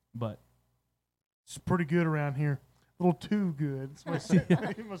 But It's pretty good around here. A little too good. Somebody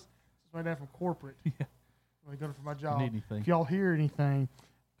that from corporate. Yeah. Somebody got it for my if you job. need anything. If y'all hear anything,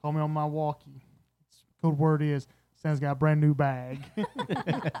 call me on my walkie. Code word is Sam's got a brand new bag.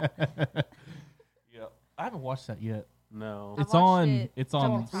 Yeah, I haven't watched that yet. No. I've It's watched on. it It's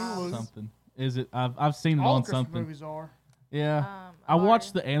on on Hulu. something. Is it? I've seen it All on Christmas something. movies are. Yeah, I Amari,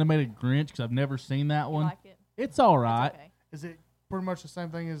 watched the animated Grinch because I've never seen that you one. like it? It's all It's right. okay. Is it pretty much the same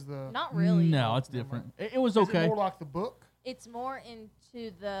thing as the? Not really. No, it's Never different. mind. It was Is okay. it more like the book? It's more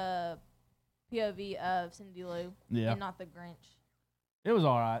into the POV of Cindy Lou Yeah, and not the Grinch. it was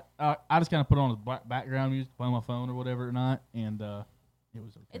all right. I just kind of put on as background music, play on my phone or whatever at night, and it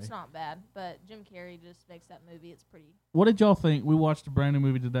was okay. It's not bad, but Jim Carrey just makes that movie. It's pretty. What did y'all think? We watched a brand new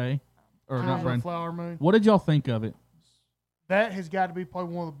movie today, or Killers not of the brand? Flower Moon. What did y'all think of it? That has got to be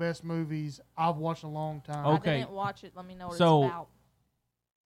probably one of the best movies I've watched in a long time. Okay. I didn't watch it. Let me know what So- it's about.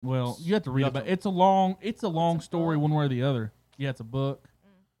 Well, you have to read You have about. to- It's a long a story, book? one way or the other. Yeah, it's a book.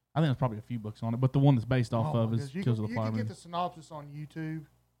 I think there's probably a few books on it, but the one that's based off Oh of my is gosh, you Kills can, of the you Flower can Moon. get the synopsis on YouTube.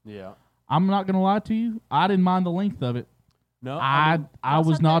 Yeah. I'm not gonna lie to you. I didn't mind the length of it. No. I mean, was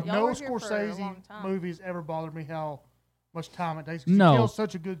Y'all not. said No were here for a Scorsese long time. movies ever bothered me how much time it takes. 'Cause No. It tells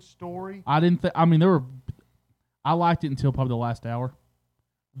such a good story. I didn't. I mean, I liked it until probably the last hour.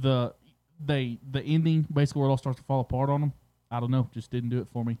 The ending basically where it all starts to fall apart on them. I don't know. Just didn't do it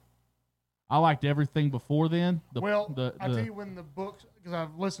for me. I liked everything before then. I tell you when the books, because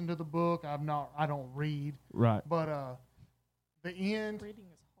I've listened to the book, I don't read, right. but the end Reading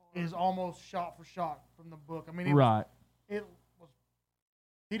is hard. is almost shot for shot from the book. I mean, Right. it was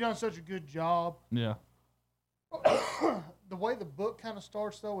he done such a good job. Yeah. The way the book kind of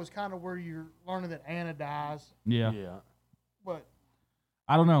starts though is kind of where you're learning that Anna dies, Yeah. Yeah. but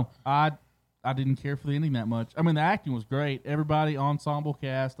I don't know. I didn't care for the ending that much. I mean, the acting was great. Everybody, ensemble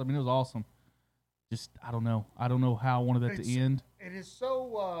cast. I mean, it was awesome. Just I don't know. I don't know how I wanted that to It's- end. it is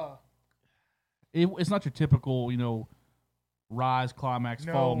so. It's not your typical, rise, climax,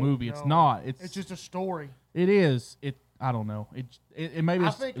 No, fall movie. It's no. not. It's just a story. It is. I don't know. It maybe I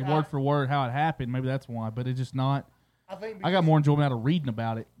it's think word for word how it happened. Maybe that's why. But it's just not. I think I got more enjoyment out of reading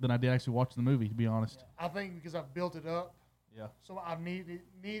about it than I did actually watching the movie. To be honest. I think because I've built it up, Yeah. so I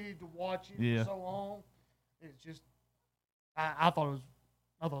needed to watch it Yeah. for so long. It's just I thought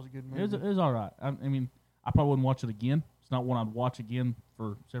it was a good movie. It was all right. I mean, I probably wouldn't watch it again. It's not one I'd watch again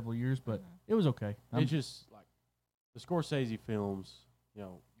for several years, but it was okay. It's just like the Scorsese films, They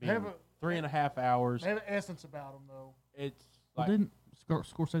being have a 3.5 hours. they have an essence about them though. It's Well, like didn't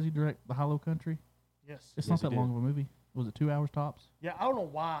Scorsese direct The Hollow Country? Yes. It's Yes, not he that did. long of a movie. Was it 2 hours tops? Yeah, I don't know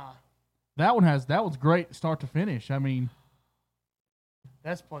why. That one's great start to finish. I mean,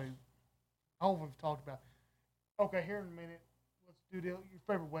 That's probably. I don't know if we've talked about. Okay, here in a minute. Let's do your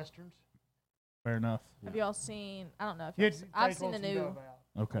favorite westerns. fair enough. Have y'all seen? I don't know if Yeah, y'all I've seen the new.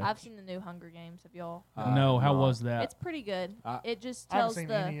 Okay. I've seen the new Hunger Games. Have y'all? No, how no. was that? It's pretty good. I- It just I haven't tells seen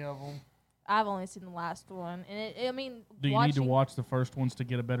the. any of them. I've only seen the last one, and I mean, Do you need to watch the first ones to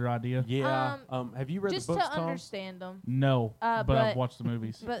get a better idea? Yeah. Have you read just the books, to Tom? understand them. No, but I've but- watched the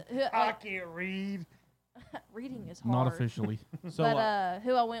movies. But I can't read. reading is hard. Not officially. So But like,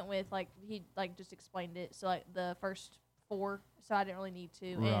 who I went with, like he like just explained it. So like the first 4, so I didn't really need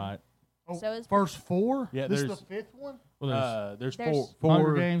to. Right. Oh, So it's- first 4. Yeah, this is there's- the 5th one. Well, there's there's- four.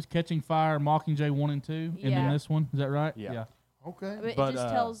 Hunger Games, Catching Fire, Mockingjay 1 and 2, and then Yeah. this one. Is that right? Yeah. Okay. But But, it just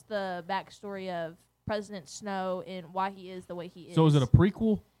uh, tells the backstory of President Snow and why he is the way he is. So is it a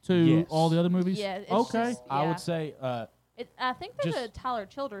prequel to Yes. all the other movies? Yeah. It's Okay. just- I yeah. would say I think there's just- a Tyler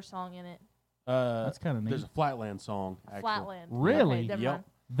Childers song in it. That's kind of neat. there's a Flatland song. Actually. Flatland. Really? Okay, never Yep. mind.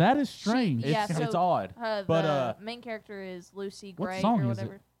 That is strange. It's, Yeah, so- it's odd. The But, main character is Lucy What Gray song or is it?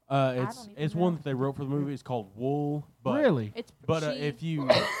 whatever. It's don't even it's know. one that they wrote for the movie. It's called Wool. But, Really? It's But she- if you,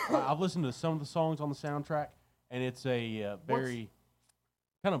 I've listened to some of the songs on the soundtrack, and it's a very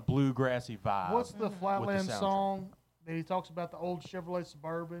kind of bluegrassy vibe. What's the Flatland soundtrack. song that he talks about the old Chevrolet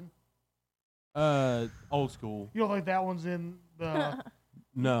Suburban? Old school? You don't think that one's in the?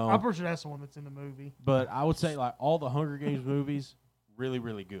 No, I'm pretty sure that's the one that's in the movie. but I would say like all the Hunger Games movies, really,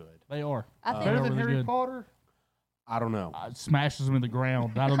 really good. They are. I think Better They're than really Harry good. Potter. I don't know. Smashes them in the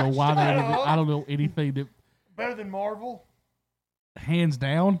ground. I don't know why they. I don't know anything that. Better than Marvel. Hands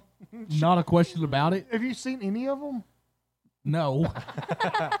down, not a question about it. Have you seen any of them? No,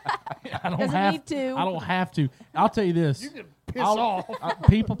 I don't Doesn't have need to. I don't have to. I'll tell you this. You can piss I'll- off.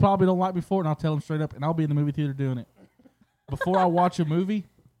 People probably don't like me for it, and I'll tell them straight up, and I'll be in the movie theater doing it. Before I watch a movie,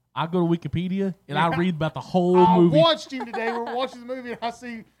 I go to Wikipedia and I read about the whole I movie. watched him today. We're watching the movie, and I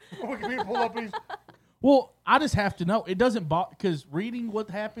see Wikipedia pull up. And he's, Well, I just have to know. It doesn't bother because reading what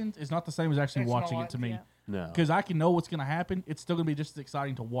happens is not the same as actually It's watching not, it to me. yeah. No. Because I can know what's going to happen. It's still going to be just as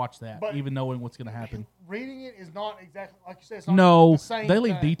exciting to watch that, But- even knowing what's going to happen. reading it is not exactly like you said. It's not No, the same they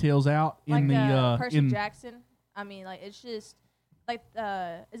leave thing. details out like in the Percy in Jackson. I mean, like it's just like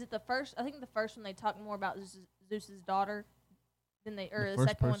is it the first? I think the first one they talk more about Zeus's daughter than they or The the, first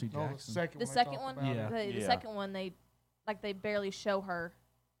second Percy one. No, the Jackson. second The one. they second talk one, about Yeah. it. The Yeah. second one they barely show her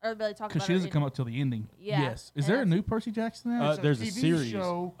or barely talk because about she her doesn't in- come up till the ending. Yeah, Yes. Is and there a that's- new Percy Jackson now? It's a There's a TV series.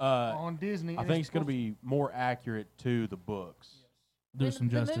 show Uh, on Disney. I and think it's going to supposed be more accurate to the books. Do I mean, some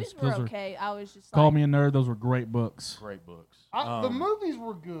the justice. movies Those were are okay. I was just call like, me a nerd. Those were great books. Great books. the movies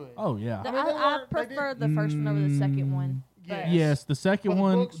were good. Oh yeah. the- I mean, they I weren't- they prefer the first one over the second one. Yes. but- Yes, the second But the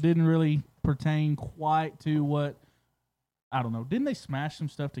one books- didn't really pertain quite to what. I don't know. Didn't they smash some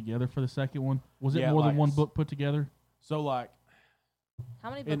stuff together for the second one? Was it Yeah, more like than one s- book put together? So like,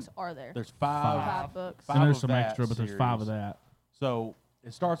 How many In- books are there? there's five. Five books. Five And there's of some that extra, but there's 5 of series. that. So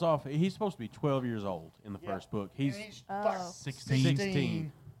it starts off. He's supposed to be 12 years old in the Yeah. first book. And He's he's Oh. like 16.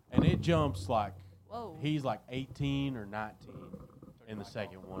 16, and it jumps like Whoa. he's like 18 or 19 in the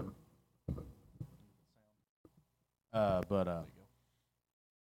second one. But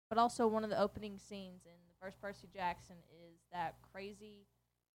But also one of the opening scenes in the first Percy Jackson is that crazy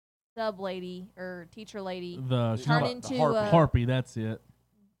sub lady or teacher lady. The Turn the into Harpy. Harpy, that's it.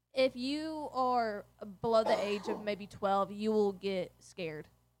 If you are below the age of maybe 12, you will get scared.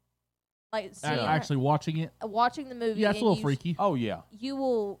 Like seeing her- Actually, watching it, watching the movie. yeah, it's a and little you, freaky. oh yeah, You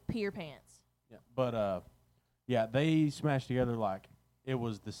will pee your pants. yeah. But yeah, they smashed together like it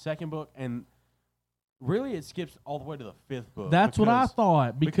was the second book, and really it skips all the way to the fifth book. That's what I because-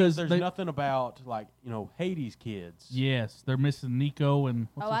 thought because there's they, nothing about like Hades kids. yes, they're missing Nico and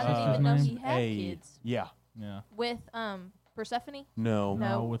what's Oh, I his didn't sister's even know name? he had A- kids. Yeah. Yeah, With Persephone. No.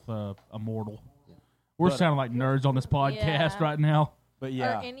 No. with a mortal. We're But- sounding like nerds on this podcast Yeah. right now. But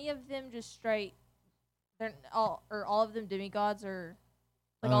yeah. Are any of them just straight? They're all of them demigods or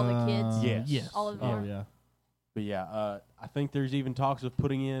like all the kids. Yes. Yes. All of them Oh are? yeah. But yeah, I think there's even talks of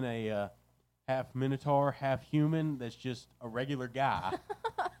putting in a half Minotaur, half human that's just a regular guy.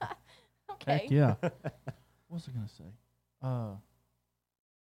 Okay. Heck yeah. What was I gonna say?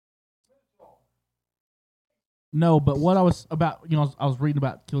 No, but what I was about, I was reading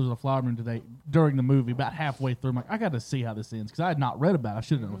about Killers of the Flower Moon today during the movie. About halfway through, I'm like, I got to see how this ends because I had not read about it. I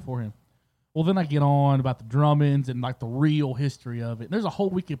should have done it beforehand. Well, then I get on about the Drummonds and like the real history of it. There's a whole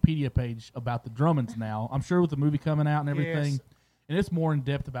Wikipedia page about the Drummonds now. I'm sure with the movie coming out and everything, Yes. and it's more in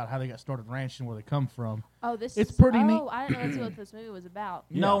depth about how they got started ranching, where they come from. Oh, this It's is pretty neat. Oh, I didn't know that's what this movie was about.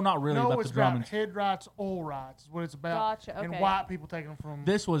 No, not really no, about it's the about Drummonds. head rights, oil rights is what it's about. Gotcha, And okay. white people taking them from.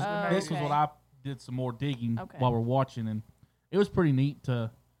 This was Oh, this was okay. what I did some more digging Okay. while we're watching, and it was pretty neat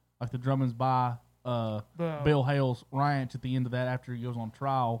to like the Drummonds buy Bill Hale's ranch at the end of that after he goes on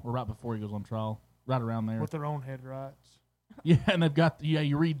trial or right before he goes on trial, right around there. with their own head rights. Yeah, and they've got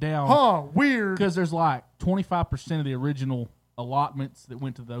you read down Huh? Weird. because there's like 25% of the original allotments that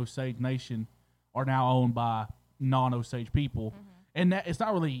went to the Osage Nation are now owned by non-Osage people, and that it's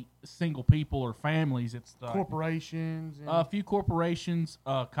not really single people or families. It's the Corporations. And a few corporations,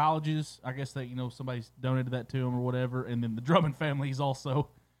 colleges. I guess that somebody's donated that to them or whatever, and then the Drummond families also.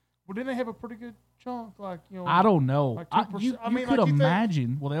 well, didn't they have a pretty good chunk? I don't know. Like I, 2%. you I mean, could like, you think-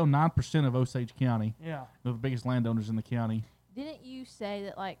 imagine. Well, they own 9% of Osage County. Yeah. They're the biggest landowners in the county. Didn't you say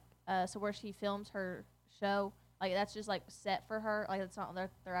that so where she films her show, that's just set for her, it's not their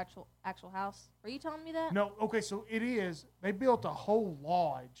actual house? Were you telling me that? No. Okay. So it is. They built a whole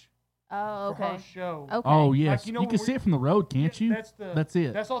lodge Oh, for okay. her show. Okay. Oh yes, you you, know can when see we- it from the road, can't Yeah, you? That's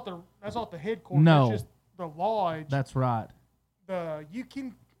it. That's not the headquarters. No. That's just the lodge. That's right.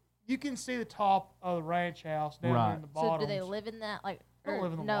 You can see the top of the ranch house down Right. there in the So bottom. do they live in that? They don't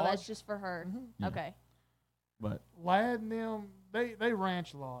live in the no, that's lodge. just for her. Yeah. Okay. But Lad and them, they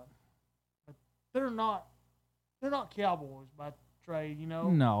ranch a lot. But they're not cowboys by trade,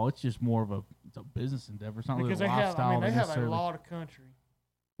 no, it's just more of it's a business endeavor. It's not because really a lifestyle. they have a necessarily. lot of country.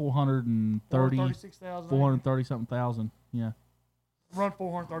 430, 436,000. 430 something thousand. Yeah, Run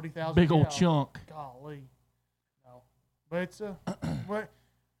 430,000. big old cows. chunk. Golly. No. But it's but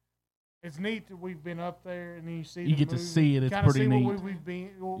it's neat that we've been up there and then you see You the get to movie. see it. It's Kinda pretty see neat. what we've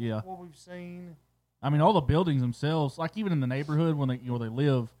been Yeah. what we've seen. I mean, all the buildings themselves, like even in the neighborhood when where they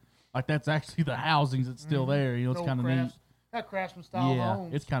live, like that's actually the housings that's still there. It's Old kind of neat. crafts- That craftsman style Yeah,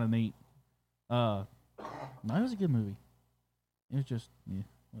 homes. it's kind of neat. No, it was a good movie. It was just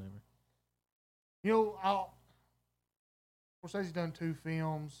whatever. Scorsese's done 2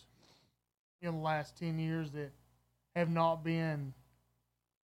 films in the last 10 years that have not been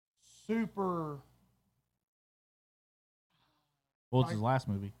super What was his last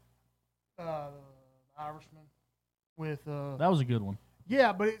movie? Irishman with That was a good one.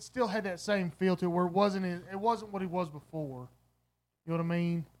 yeah, but it still had that same feel to it where it wasn't what he was before. You know what I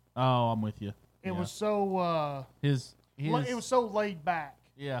mean? Oh, I'm with you. It Yeah. was so his it was so laid back.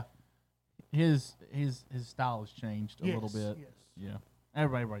 yeah. His style has changed a Yes, little bit. Yes. Yeah,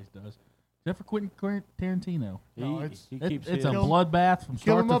 everybody's does, except for Quentin Tarantino. No, He it's- keeps It's a his- Kill 'em- bloodbath from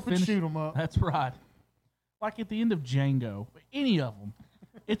Kill start him to up finish. and shoot him up. That's right. Like at the end of Django, any of them,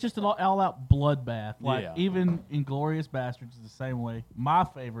 it's just an all-out bloodbath. Like Yeah. even Inglourious Bastards is the same way. My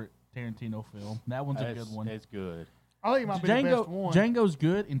favorite Tarantino film. That one's a good one. It's good. I think it might be the best one. Django's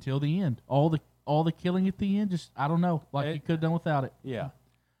good until the end. All the killing at the end, just I don't know. Like you could have done without it. Yeah.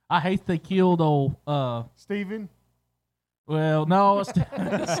 I hate they killed old. Steven. Well, no,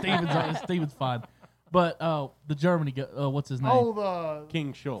 Steven's fine, but the Germany. What's his name? Oh, the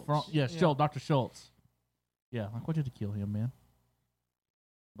King Schultz. Yeah, Yeah. Schultz, Dr. Schultz. Yeah, like why'd you have to kill him, man?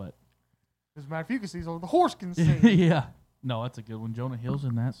 But Doesn't matter if you can see, so the horse can see. yeah, no, that's a good one. Jonah Hill's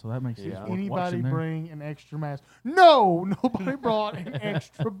in that, so that makes sense. Yeah. worth Anybody watching there. bring an extra mask? No, nobody brought an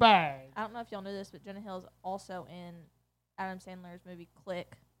extra bag. I don't know if y'all know this, but Jonah Hill is also in Adam Sandler's movie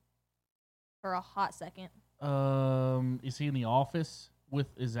Click for a hot second. Is he in the office with?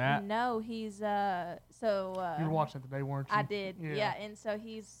 Is that? No, he's You were watching it today, weren't you? I did, yeah. And so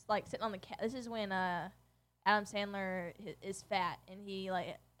he's sitting on the couch. This is when Adam Sandler is fat and he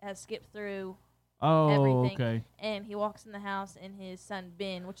has skipped through Oh, everything. okay. and he walks in the house and his son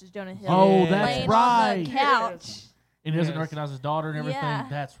Ben, which is Jonah Hill, Oh, Yes. that's laying on right. the couch. Yes. And he doesn't Yes. recognize his daughter and everything. Yeah.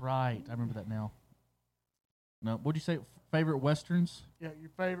 That's right. I remember that now. No, what'd you say? Favorite westerns? Yeah, your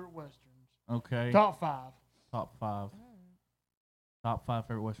favorite westerns. Okay. Top 5. Top 5. Top 5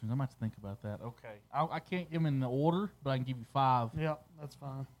 favorite westerns. I might have to think about that. Okay. I can't give them in the order, but I can give you 5. Yep, that's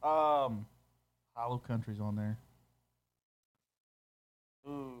fine. Hollow Country's on there.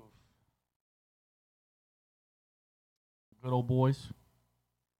 Ooh. Good Old Boys.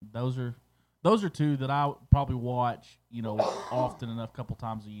 Those are those are two that I would probably watch, often enough, couple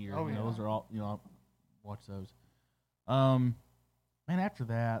times a year. Oh, yeah. Those are all, I watch those. Man, after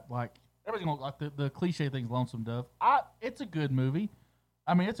that, like everybody's gonna like the cliche thing's Lonesome Dove. It's a good movie.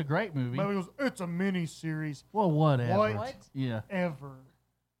 I mean, it's a great movie. But it's a mini series Well, whatever. What? Yeah, ever.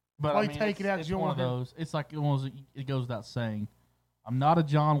 but Why I you mean, take it out 'cause it's you don't one of want her- those. It's like it goes without saying. I'm not a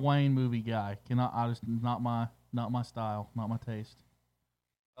John Wayne movie guy. I just not my style, not my taste.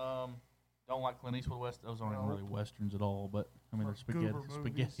 Don't like Clint Eastwood West. Those aren't No. really westerns at all, but I mean Or they're spaghetti goober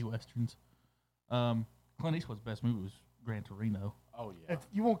spaghetti movies. westerns. Clint Eastwood's best movie was Gran Torino. Oh yeah. If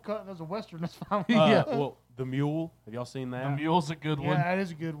you won't cut it as a Western, that's fine. Yeah. Well, The Mule. Have y'all seen that? The Mule's a good Yeah, one. that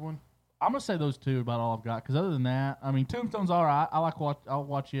is a good one. I'm gonna say those two are about all I've got. Because other than that, I mean, Tombstone's all right. I'll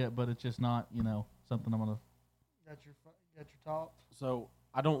watch it, but it's just not something I'm gonna. Got your top. So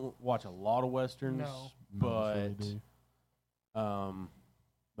I don't watch a lot of westerns, No. not really but do.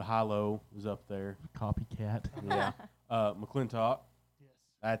 the High Low is up there. Copycat. Yeah. McClintock. Yes.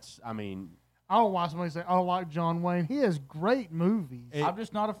 That's. I mean, I don't want somebody to say, I don't like John Wayne. He has great movies. It- I'm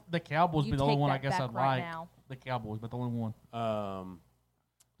just not the Cowboys. You Be the only take one I that guess back I'd right like. now. The Cowboys, but the only one.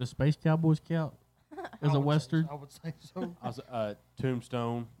 The Space Cowboys count I as a would say western. so. I would say so. I was,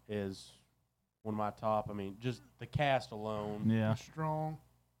 Tombstone is one of my top. I mean, just the cast alone. Yeah. Strong.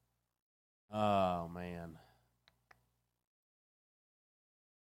 Oh man.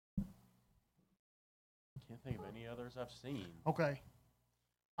 Can't think of any others I've seen. Okay.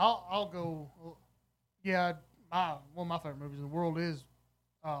 I'll go. Yeah, one of my favorite movies in the world is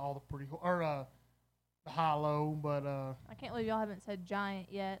all the pretty the High Low, but I can't believe y'all haven't said Giant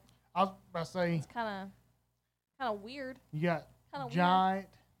yet. I was about to say It's kind of weird. you got Kind of Giant.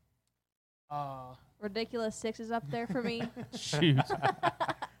 Ridiculous Six is up there for me. Shoot.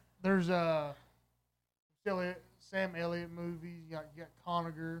 There's Sam Elliott movies. You got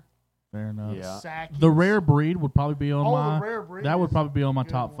Conager. Fair enough. Yeah. Sackey. The Rare Breed would probably be on my. The Rare Breed. That would is- probably be on my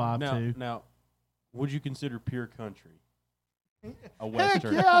good top one. five Now, too. now, would you consider Pure Country a Heck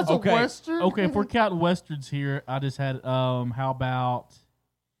western? yeah, it's Okay. a Western. Okay, if we're counting westerns here, I just had how about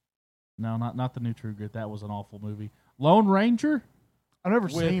no, not the New True Grit. That was an awful movie. Lone Ranger. I've never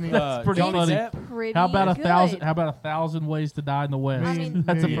With, seen it. That's pretty Johnny funny. Depp? Pretty How about good. 1,000? How about 1,000 Ways to Die in the West? I mean-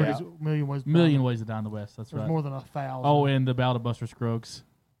 That's a million, pretty million ways. million ways to die in the West. That's There's right. more than 1,000. Oh, and the Bout of Buster Scruggs.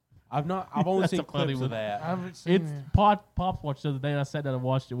 I've only That's seen a funny clips one. of I that. haven't seen It's it. Pops watched the other day. And I sat down and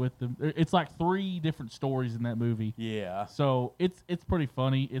watched it with them. It's like 3 different stories in that movie. Yeah. So it's pretty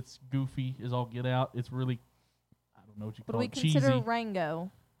funny. It's goofy as all get out. It's really I don't know what you What do call we it. consider Cheesy.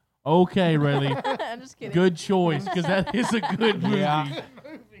 Rango? Okay, Riley. I'm just kidding. Good choice because that is a good movie.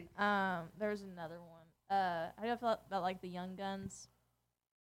 Yeah. There's another one. How do you feel about like the Young Guns?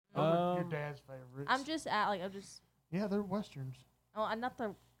 Those are your Um, dad's favorites. I'm just Yeah, they're westerns.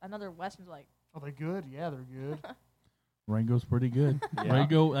 another westerns like Are they good? Yeah, they're good. Rango's pretty good. Yeah.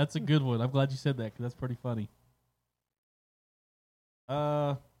 Rango, that's a good one. I'm glad you said that because that's pretty funny.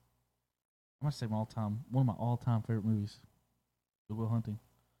 I'm gonna say one of my all-time favorite movies, Good Will Hunting.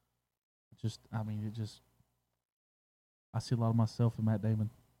 I see a lot of myself in Matt Damon.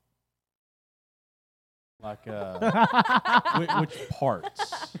 Like which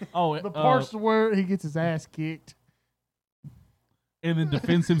parts? Oh, The parts where he gets his ass kicked. and then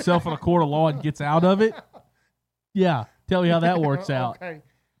defends himself in a court of law and gets out of it. Yeah, tell me how that works out. Okay.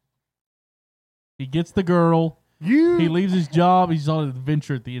 He gets the girl. He You, leaves his job. He's on an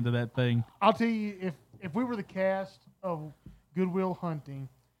adventure at the end of that thing. I'll tell you, if we were the cast of Good Will Hunting,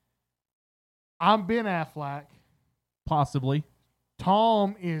 I'm Ben Affleck. Possibly.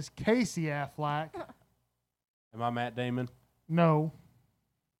 Tom is Casey Affleck. Am I Matt Damon? No.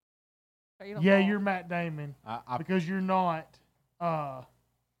 or you don't Yeah, fall. you're Matt Damon I because you're not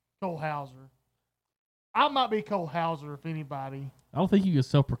Cole Hauser. I might be Cole Hauser if anybody. I don't think you can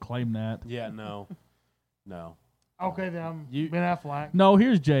self-proclaim that. yeah, no. Okay, then I'm You- Ben Affleck. No,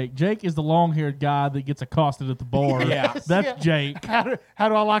 here's Jake. Jake is the long-haired guy that gets accosted at the bar. Yeah. That's Yeah. Jake. How do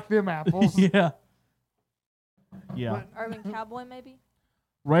I like them apples? Yeah. Yeah. Urban Cowboy maybe.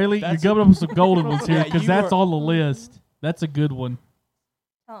 Rayleigh, you're That's coming up with some golden ones here Yeah, because you that's are- on the list. That's a good one.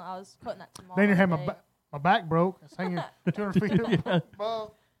 I was putting that tomorrow. Then you had day. my back broke. It's hanging 200 feet Yeah.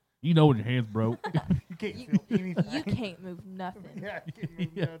 above. You know when your hands broke. You can't You- feel anything. You can't move nothing. Yeah, you can't move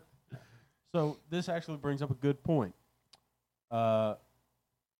Yeah. nothing. So this actually brings up a good point.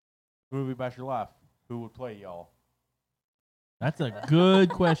 Movie about your life. Who would play y'all? That's a good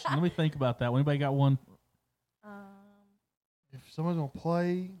question. Let me think about that. Anybody got one? Um, If someone's gonna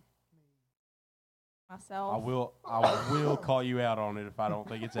play, myself. I will call you out on it if I don't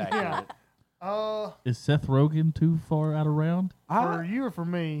think it's accurate. uh, Is Seth Rogen too far out of round? for you or for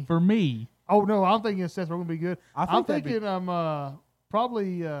me? For me, Oh no, I'm thinking Seth Rogen would be good. I I'm that'd be- thinking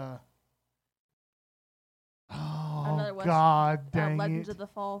probably. Another Oh West- God, dang Legends it! of the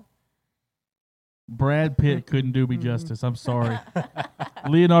Fall. Brad Pitt couldn't do me justice. I'm sorry.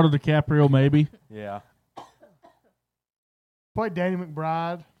 Leonardo DiCaprio, maybe. yeah, Play Danny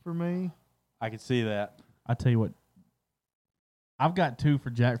McBride for me. I could see that. I tell you what. I've got 2 for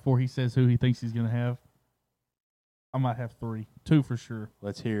Jack before he says who he thinks he's going to have. I might have 3. 2 for sure.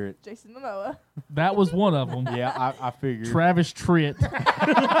 Let's hear it. Jason Momoa. That was one of them. Yeah, I figured. Travis Tritt.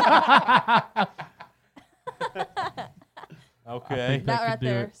 Okay. think That could right do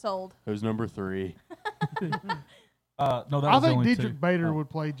there, it. sold. Who's number 3? No, that I was the think only Dietrich 2. Bader Oh. would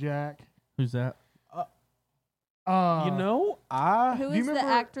play Jack. Who's that? You know, Who do you is the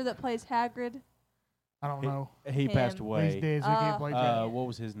remember- actor that plays Hagrid? I don't know. he passed Him. away. He's dead, so he can't play Jack. What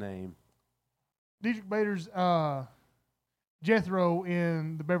was his name? Dietrich Bader's Jethro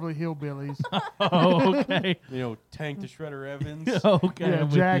in the Beverly Hillbillies. Oh, okay. You know, Tank the Shredder Evans. Okay. Yeah, I'm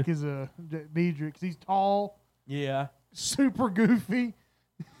with Jack you. is a Dietrich. He's tall, Yeah. super goofy.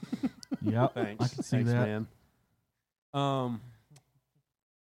 Yep. Thanks. I can see Thanks, that. man.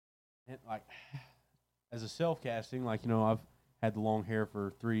 And like, as a self casting, like, you know, I've had the long hair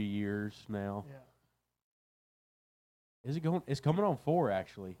for 3 years now. Yeah. Is it going? It's coming on 4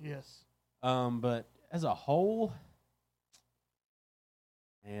 actually. Yes. But as a whole,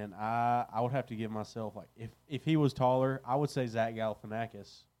 and I would have to give myself like if he was taller, I would say Zach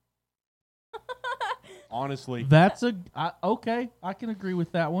Galifianakis. Honestly, That's okay. I can agree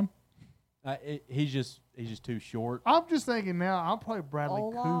with that one. he's just too short. I'm just thinking now. I'm probably Bradley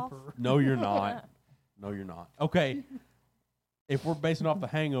Olaf? Cooper. No, you're not. No, you're not. Okay, if we're basing off The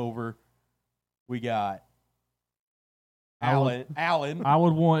Hangover, we got Alan. I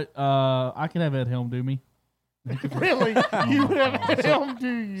would want. I could have Ed Helm do me. Really? You would have him, do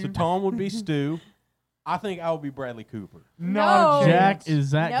you? So Tom would be Stu. I think I would be Bradley Cooper. Not a No. Jack chance. is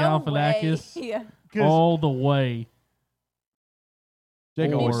Zach No Galifianakis way. 'Cause all the way,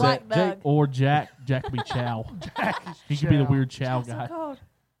 Jake Or- always Black said, Doug. or Jack could be Chow. Jack is He could be the Chow. weird Chow That's so guy. cold.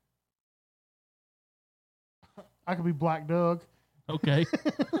 I could be Black Doug. Okay.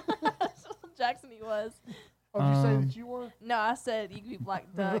 Jackson he was. Oh, did you say Um, that you were? No, I said you could be Black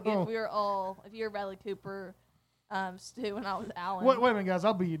Doug. If we were all, if you were Bradley Cooper, Stu, and I was Alan. Wait a minute, guys.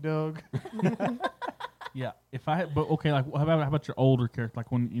 I'll be you, Doug. Yeah. If I had, but okay, like how about your older character?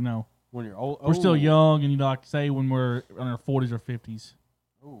 Like when when you're old. we're still oh. young, and like say when we're in our 40s or 50s.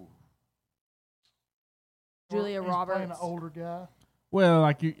 Ooh. Julia He's playing an Roberts. older guy. Well,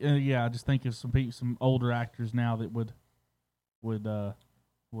 like you, yeah, I just think of some older actors now that would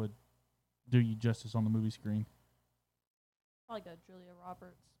do you justice on the movie screen. Probably go Julia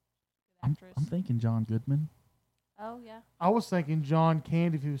Roberts. Good I'm actress. thinking John Goodman. Oh yeah. I was thinking John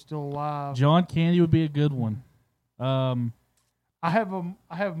Candy if he was still alive. John Candy would be a good one. I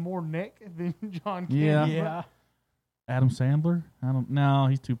have more neck than John Candy. Yeah. Yeah. Adam Sandler. I don't. No,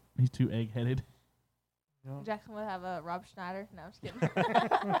 he's too egg headed. but- Jackson would have a Rob Schneider. No, I'm just kidding.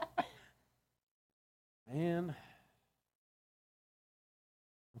 And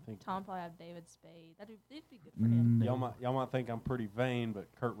I think Tom probably have David Spade. That'd be good for him. No. y'all might think I'm pretty vain, but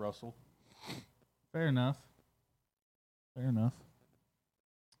Kurt Russell. Fair enough. Fair enough.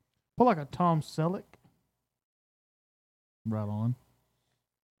 Put like a Tom Selleck. Right on.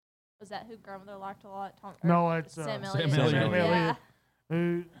 Was that who grandmother liked a lot? Tom, No, it's Sam Sam Elliott. Elliott. Yeah.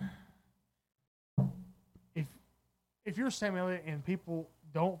 Who, if you're Sam Elliott and people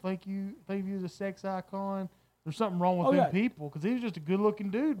don't think you're the sex icon, there's something wrong with Oh, them yeah. people because he was just a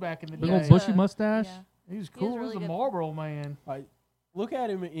good-looking dude back in the Big day. old was bushy a- mustache. Yeah. He was He was cool. He really was a good. Marlboro man. Like, look at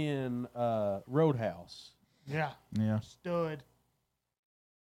him in Roadhouse. Yeah, Yeah. stud.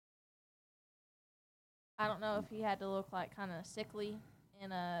 I don't know if he had to look like kind of sickly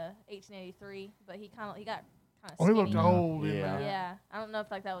in 1883, but he got kind of Oh, he looked Yeah. old in Yeah. that. Yeah, I don't know if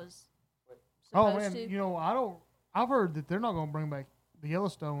like that was Oh supposed man, to. you know I've heard that they're not going to bring back the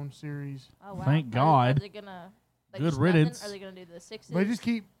Yellowstone series. Oh, wow. Thank Are God. they gonna like Good just nothing? riddance. Are they gonna do the 6s? They just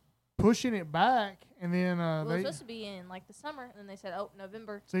keep pushing it back, and then Well, it was they supposed to be in like the summer, and then they said, "Oh,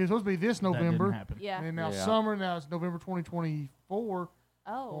 November." see it's supposed to be this That didn't November, happen. Yeah. and now Yeah. summer. Now it's November 2024.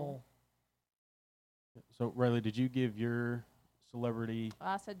 Oh, So, Rayleigh, did you give your celebrity? well,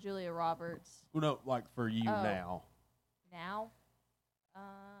 I said Julia Roberts. Well, no, like for you Oh. now. Now,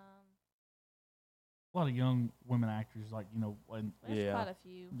 A lot of young women actors, like and there's Yeah. quite a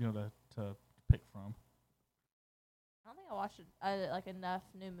few. to pick from. I don't think I watched like enough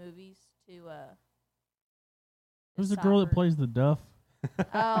new movies to. Who's the girl that decipher. plays the Duff? Oh,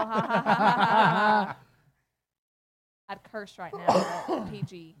 ha, ha, ha, ha, ha. I'd curse right now. But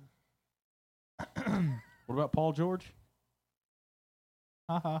PG. What about Paul George?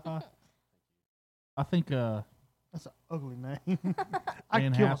 Ha ha ha. I think That's an ugly name. I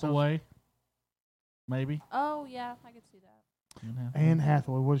Anne could kill myself. Hathaway. Maybe. Oh yeah, I could see that. Anne Hathaway. Anne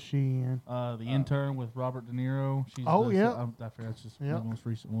Hathaway, what is she in? The intern with Robert De Niro. She's Oh, yeah. I forget that's just Yeah. the most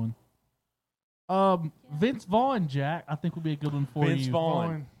recent one. Vince Vaughn, Jack, I think would be a good one for Vince you.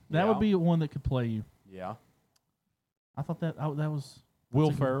 Vaughn. That Yeah. would be one that could play you. Yeah. I thought that was Will a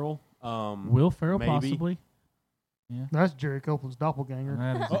good- Ferrell. Will Ferrell maybe. possibly. That's Jerry Copeland's doppelganger.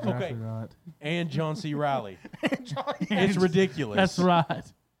 That is Oh, exactly okay. right. And John C. Riley. Johnny It's ridiculous. That's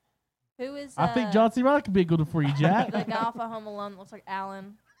right. Who is? I think John C. Riley could be a good one for you, Jack. the guy off of Home Alone that looks like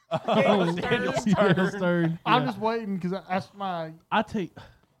Alan. Oh, Daniel Daniel Stern. Stern. I'm Yeah. just waiting because that's my. I tell you,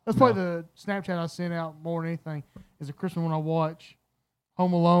 That's probably the Snapchat I sent out more than anything. Is a Christmas when I watch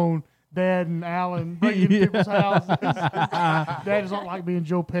Home Alone. Dad and Alan breaking into people's houses. Dad does not like being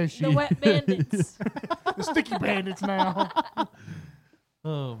Joe Pesci. The Wet Bandits. The Sticky Bandits now.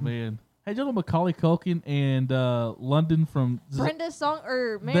 oh man. Hey, gentlemen, Macaulay Culkin and London from Brenda Song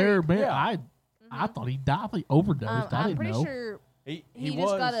or Mary. They're married. Yeah. I thought he died. I thought he overdosed. I I'm didn't pretty know. sure He he was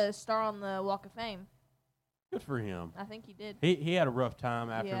just got a star on the Walk of Fame. good for him. I think he did. He had a rough time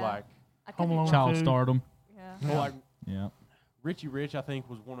after Yeah. like I could Home be Alone. wrong. Child too. stardom. Yeah. well, like Yeah. Richie Rich. I think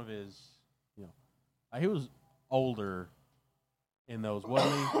was one of his. He was older in those,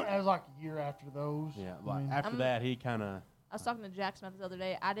 wasn't he? That was like a year after those. Yeah. I Like mean, after I'm- that, he kind of I was talking to Jack Smith the other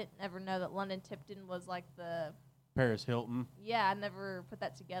day. I didn't ever know that London Tipton was like the. Paris Hilton. Yeah, I never put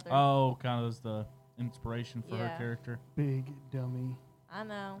that together. Oh, kind of as the inspiration for her Yeah. character. big dummy. I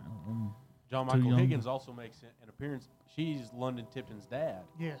know. John Too Michael young. Higgins also makes an appearance. She's London Tipton's dad.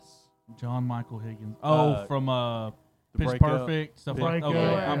 Yes. John Michael Higgins. Oh, from The Pitch Breakup. Perfect stuff like that. Breakup.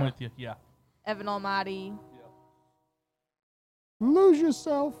 Okay, Yeah. I'm with you. Yeah. Evan Almighty. Lose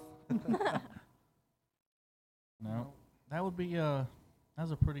yourself. No, that would be that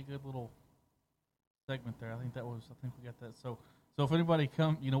was a pretty good little segment there. I think we got that. So if anybody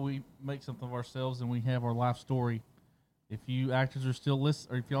we make something of ourselves and we have our life story. If you actors are still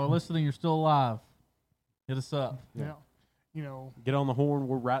listening, or if y'all are listening, you're still alive, hit us up. Yeah. You know, Get on the horn.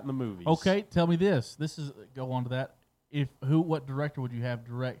 We're writing the movies. Okay, tell me this. This is go on to that. What director would you have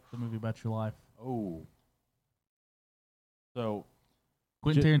direct the movie about your life? Oh. So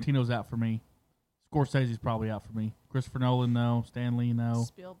Quentin Ju- Tarantino's out for me. Scorsese's probably out for me. Christopher Nolan, no. Stan Lee, no.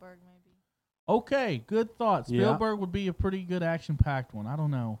 Spielberg, maybe. Okay, good thought. Yeah. Spielberg would be a pretty good action-packed one. I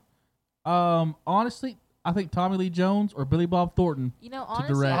don't know. Honestly, I think Tommy Lee Jones or Billy Bob Thornton You know,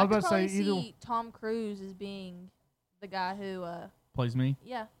 honestly, direct. I I was could about to probably say either- see Tom Cruise as being the guy who, plays me.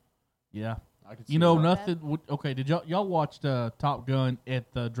 yeah. Yeah. I could see You know, that. Not nothing. Okay, did y'all watched Top Gun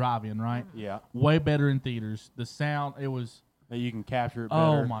at the drive-in, right? Yeah. Way better in theaters. The sound, it was. That you can capture it better.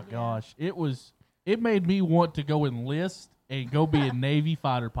 Oh my gosh, it was. It made me want to go enlist and go be a Navy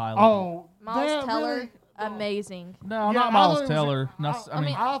fighter pilot. oh, Miles that Teller, really- amazing. no, Yeah, not I Miles thought it was a- Teller. I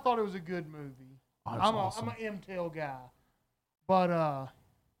mean, I thought it was a good movie. oh, it's I'm awesome. a M-Tail guy. But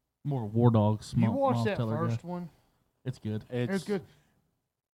More of a War Dogs. you watch Miles that Teller guy. first one. It's good. It's good.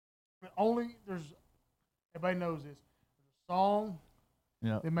 Everybody knows this. There's a song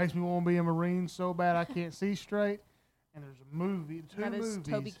Yeah. that makes me want to be a Marine so bad I can't see straight. And there's a movie, two That is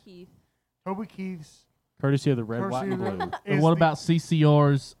movies. Toby Keith. Toby Keith's. Courtesy of the red, white, and Courtesy of blue. the- And is what the- about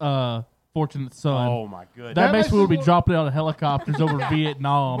CCR's Fortunate Son? Oh my goodness. that That makes makes me me want to be want- dropping out of helicopters over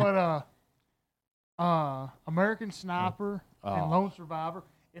Vietnam. But American Sniper Oh. and Lone Survivor.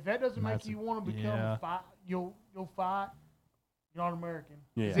 If that doesn't make That's you want to become yeah. a fight, you'll fight. You're not American.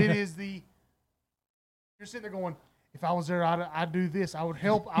 'Cause Yeah. It is the. You're sitting there going, if I was there, I'd do this. I would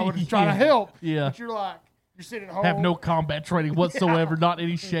help. I would try to Yeah. help. Yeah. But you're like, you're sitting at home. Have no combat training whatsoever, not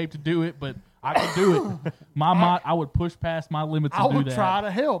any shape to do it, but I could do it. I would push past my limits I and do would that. try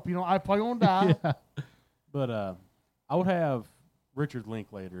to help. I'd play on die. Yeah. But I would have Richard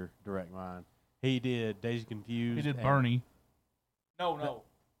Linklater direct mine. He did Days Confused. He did and- Bernie.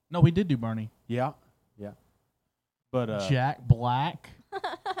 No, he did do Bernie. Yeah. Yeah. But Jack Black.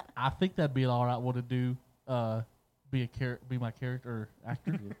 I think that'd be an all right one to do. Be my character or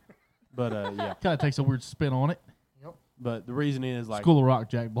actor. but yeah. Kind of takes a weird spin on it. But the reason is like School of Rock,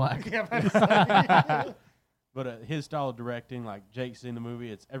 Jack Black. Yeah, but but his style of directing, like Jake's in the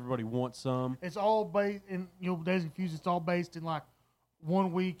movie, it's everybody wants some. it's all based in Days Confused. It's all based in like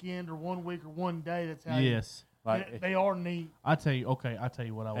one weekend or 1 week or 1 day. That's how. Yes. Like They are neat. I tell you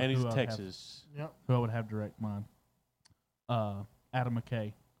what I would. and he's who I would have- Texas. Yep. Who I would have direct mine? Adam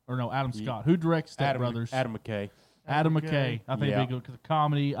McKay or no Adam Ye- Scott. Who directs Step Brothers? Adam McKay. Adam McKay. I think Yeah. that'd be good because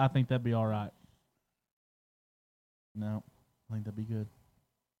comedy. I think that'd be all right. No, I think that'd be good.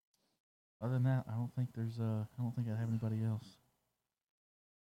 Other than that, I don't think I have anybody else.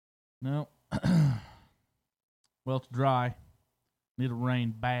 No. Well, it's dry. Need a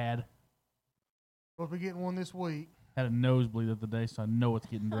rain bad. Supposed to be getting one this week. Had a nosebleed the other day, so I know it's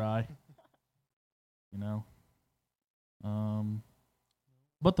getting dry. You know.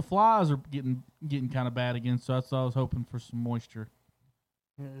 But the flies are getting kind of bad again, so that's why I was hoping for some moisture.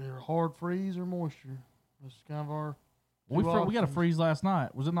 Yeah, either hard freeze or moisture. That's kind of our. We two got a options. freeze last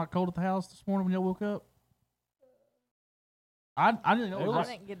night. Was it not cold at the house this morning when y'all woke up? I didn't know. It I was-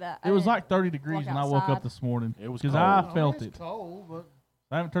 didn't get that. It was like 30 degrees when I woke outside. up this morning. It was because cold. I felt it's it. cold, but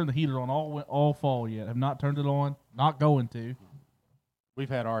I haven't turned the heater on all fall yet. Have not turned it on. Not going to. We've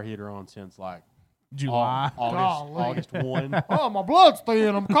had our heater on since like July. August Golly. 1. oh, my blood's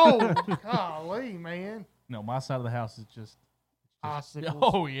thin. I'm cold. Golly, man. No, my side of the house is just. Icicles.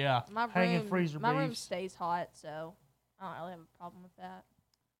 Oh yeah. My Hanging room, freezer my room beefs. stays hot, so I don't really have a problem with that.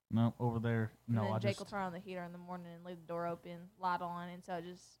 No, over there. No, and then I Jake just. will turn on the heater in the morning and leave the door open, light on, and so it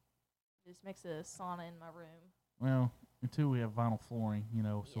just makes a sauna in my room. Well, until we have vinyl flooring,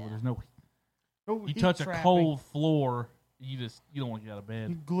 so Yeah. there's no. No You heat touch a trapping. cold floor, you don't want to get out of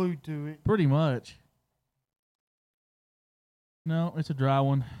bed. You're glued to it. Pretty much. No, it's a dry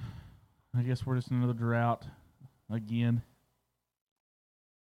one. I guess we're just in another drought again.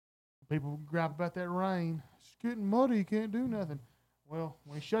 People gripe about that rain. It's getting muddy. You can't do nothing. Well,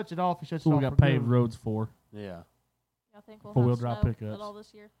 when he shuts it off, he shuts That's what it we off got for paved good. roads for. Yeah. Y'all think we'll Four-wheel have drive snow pickups. at all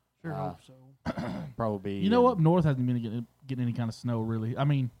this year? Sure Ah. hope so. Probably. You know, up north hasn't been getting any kind of snow really. I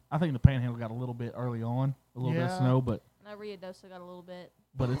mean, I think the Panhandle got a little bit early on, a little bit of Yeah. snow, but I know Riadosa got a little bit.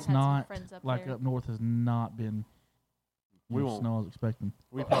 it's Had some not friends up like there. up north has not been. We the won't- snow I was expecting.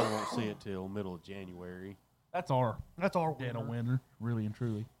 We probably won't see it till middle of January. That's our That's our dead of winter. winter, really and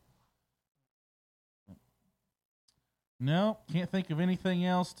truly. No, can't think of anything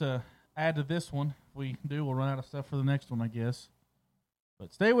else to add to this one. If we do, we'll run out of stuff for the next one, I guess.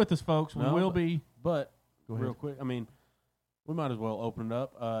 But stay with us, folks. We No, will but- be. But Go real ahead. quick, I mean, we might as well open it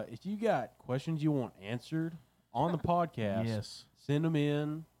up. If you got questions you want answered on the podcast, Yes. send them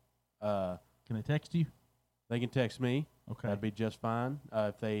in. Can they text you? They can text me. Okay. That'd be just fine.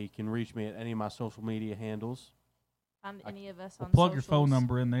 If they can reach me at any of my social media handles. Find any of us Well, on plug your phone socials.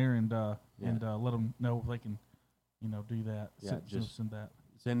 number in there and Yeah. let them know if they can, do that. Yeah, Send that.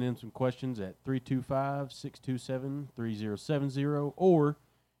 Send in some questions at 325-627-3070, or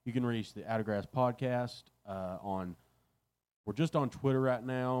you can reach the Out of Grass podcast on. We're just on Twitter right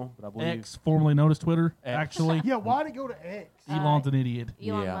now, but I believe X, formerly known as Twitter. X. Actually, Yeah, why'd it go to X? Elon's an idiot.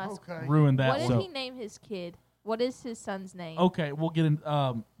 Elon Yeah. Musk. Okay. Ruined that What one. did he name his kid? What is his son's name? Okay, we'll get in.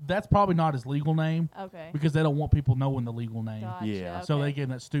 That's probably not his legal name Okay. because they don't want people knowing the legal name. Gotcha, Yeah. So they okay. gave him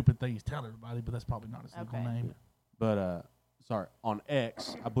that stupid thing he's telling everybody, but that's probably not his legal Okay. name. But sorry, on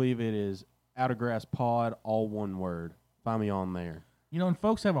X, I believe it is Out of Grass Pod, all one word. Find me on there. And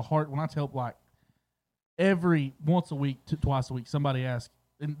folks have a heart. When I tell every once a week, twice a week, somebody asks,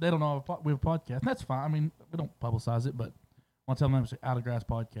 and they don't know we have a podcast. And that's fine. I mean, we don't publicize it, but when I tell them, I say Out of Grass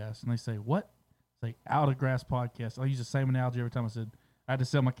Podcast, and they say, what? Say Out of Grass Podcast. I use the same analogy every time I said, I had to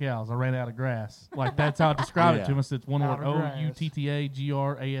sell my cows. I ran out of grass. That's how I describe it to them. I said, it's one Out word, of grass.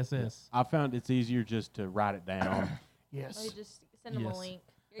 OUTTAGRASS. I found it's easier just to write it down. Oh, Yes. you just send him Yes. a link.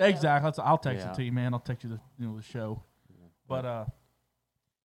 Here you go. Exactly. I'll text Yeah. it to you, man. I'll text you the show. But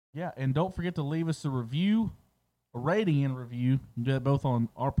yeah, and don't forget to leave us a review, a rating and review. You can do that both on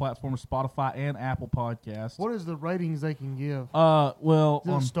our platform, Spotify and Apple Podcasts. What is the ratings they can give? Well,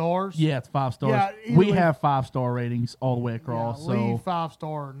 Is it stars? yeah, it's 5 stars. Yeah, either we way- have 5-star ratings all the way Yeah, across. leave so,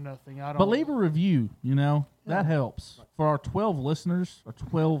 5-star or nothing. I don't. but leave a review. That Yeah. helps for our 12 listeners, our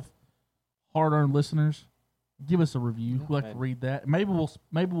 12 hard-earned listeners. Give us a review. Yeah. We'd like to read that. Maybe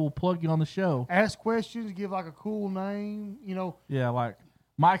we'll plug you on the show. Ask questions. Give a cool name. Yeah, like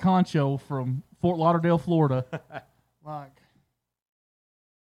Mike Honcho from Fort Lauderdale, Florida. like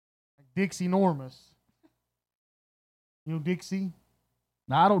Dixie Normus. Dixie.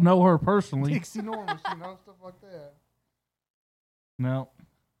 Now, I don't know her personally. Dixie Normus. Stuff like that. No.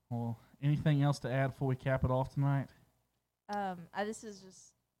 Well, anything else to add before we cap it off tonight? I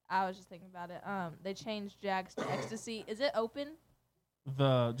was just thinking about it. They changed Jags to Ecstasy. Is it open?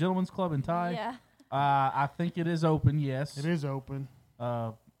 The Gentlemen's Club in Thai? Yeah. I think it is open, yes. It is open.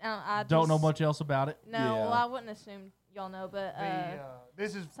 I Don't know just- much else about it. No, Yeah. well, I wouldn't assume y'all know, but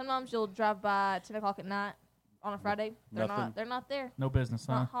This is sometimes you'll drive by at 10 o'clock at night on a Friday. They're Nothing. not there. No business,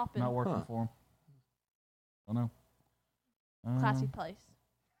 huh? Not hopping. Not working Huh. for them. Don't know. Classy place.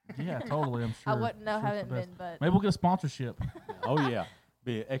 Yeah, totally, I'm sure. I wouldn't know, Sure it's haven't the best. been, but Maybe we'll get a sponsorship. Oh, yeah.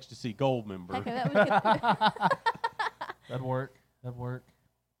 Be an Ecstasy Gold member. heck, that would That'd work.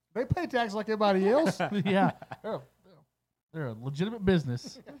 They pay tax like everybody else. Yeah, they're a legitimate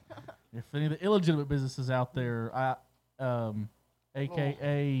business. If any of the illegitimate businesses out there,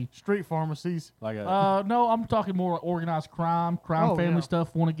 AKA Street pharmacies. Like a no, I'm talking more organized crime, family yeah.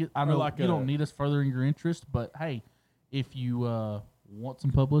 stuff. Want to get? I Or know like you a- don't need us furthering your interest, but hey, if you want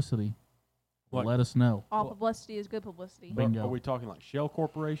some publicity, Like- let us know. All publicity is good publicity. Bingo. Are we talking like shell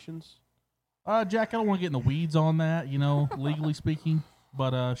corporations? Jack, I don't want to get in the weeds on that, legally speaking,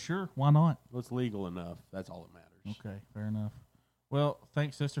 but sure, why not? It's legal enough. That's all that matters. Okay, fair enough. Well,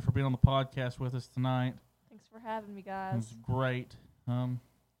 thanks, sister, for being on the podcast with us tonight. Thanks for having me, It guys. was great. I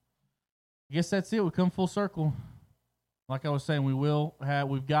guess that's it. We come full circle. Like I was saying,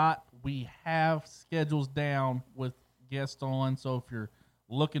 we have schedules down with guests on. So if you're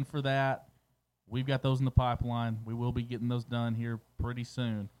looking for that, we've got those in the pipeline. We will be getting those done here pretty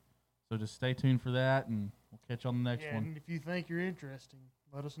soon. So just stay tuned for that, and we'll catch you on the next Yeah, one. and if you think you're interesting,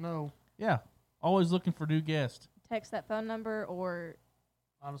 let us know. Yeah, always looking for new guests. Text that phone number or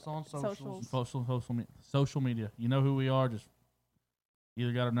Find us on socials. Socials. Social media. You know who we are. Just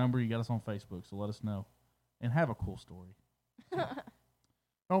either got our number, you got us on Facebook. So let us know, and have a cool story.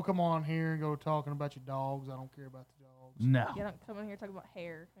 Don't come on here and go talking about your dogs. I don't care about the dogs. No, You don't come in here talking about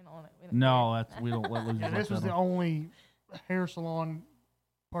hair. We don't want it. We don't no, care. that's we don't let losers Yeah, like this was that the on. only hair salon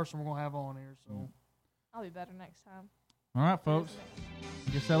person we're gonna have on here. So. Mm. I'll be better next time. All right, folks.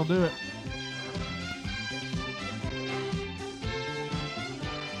 I guess that'll do it.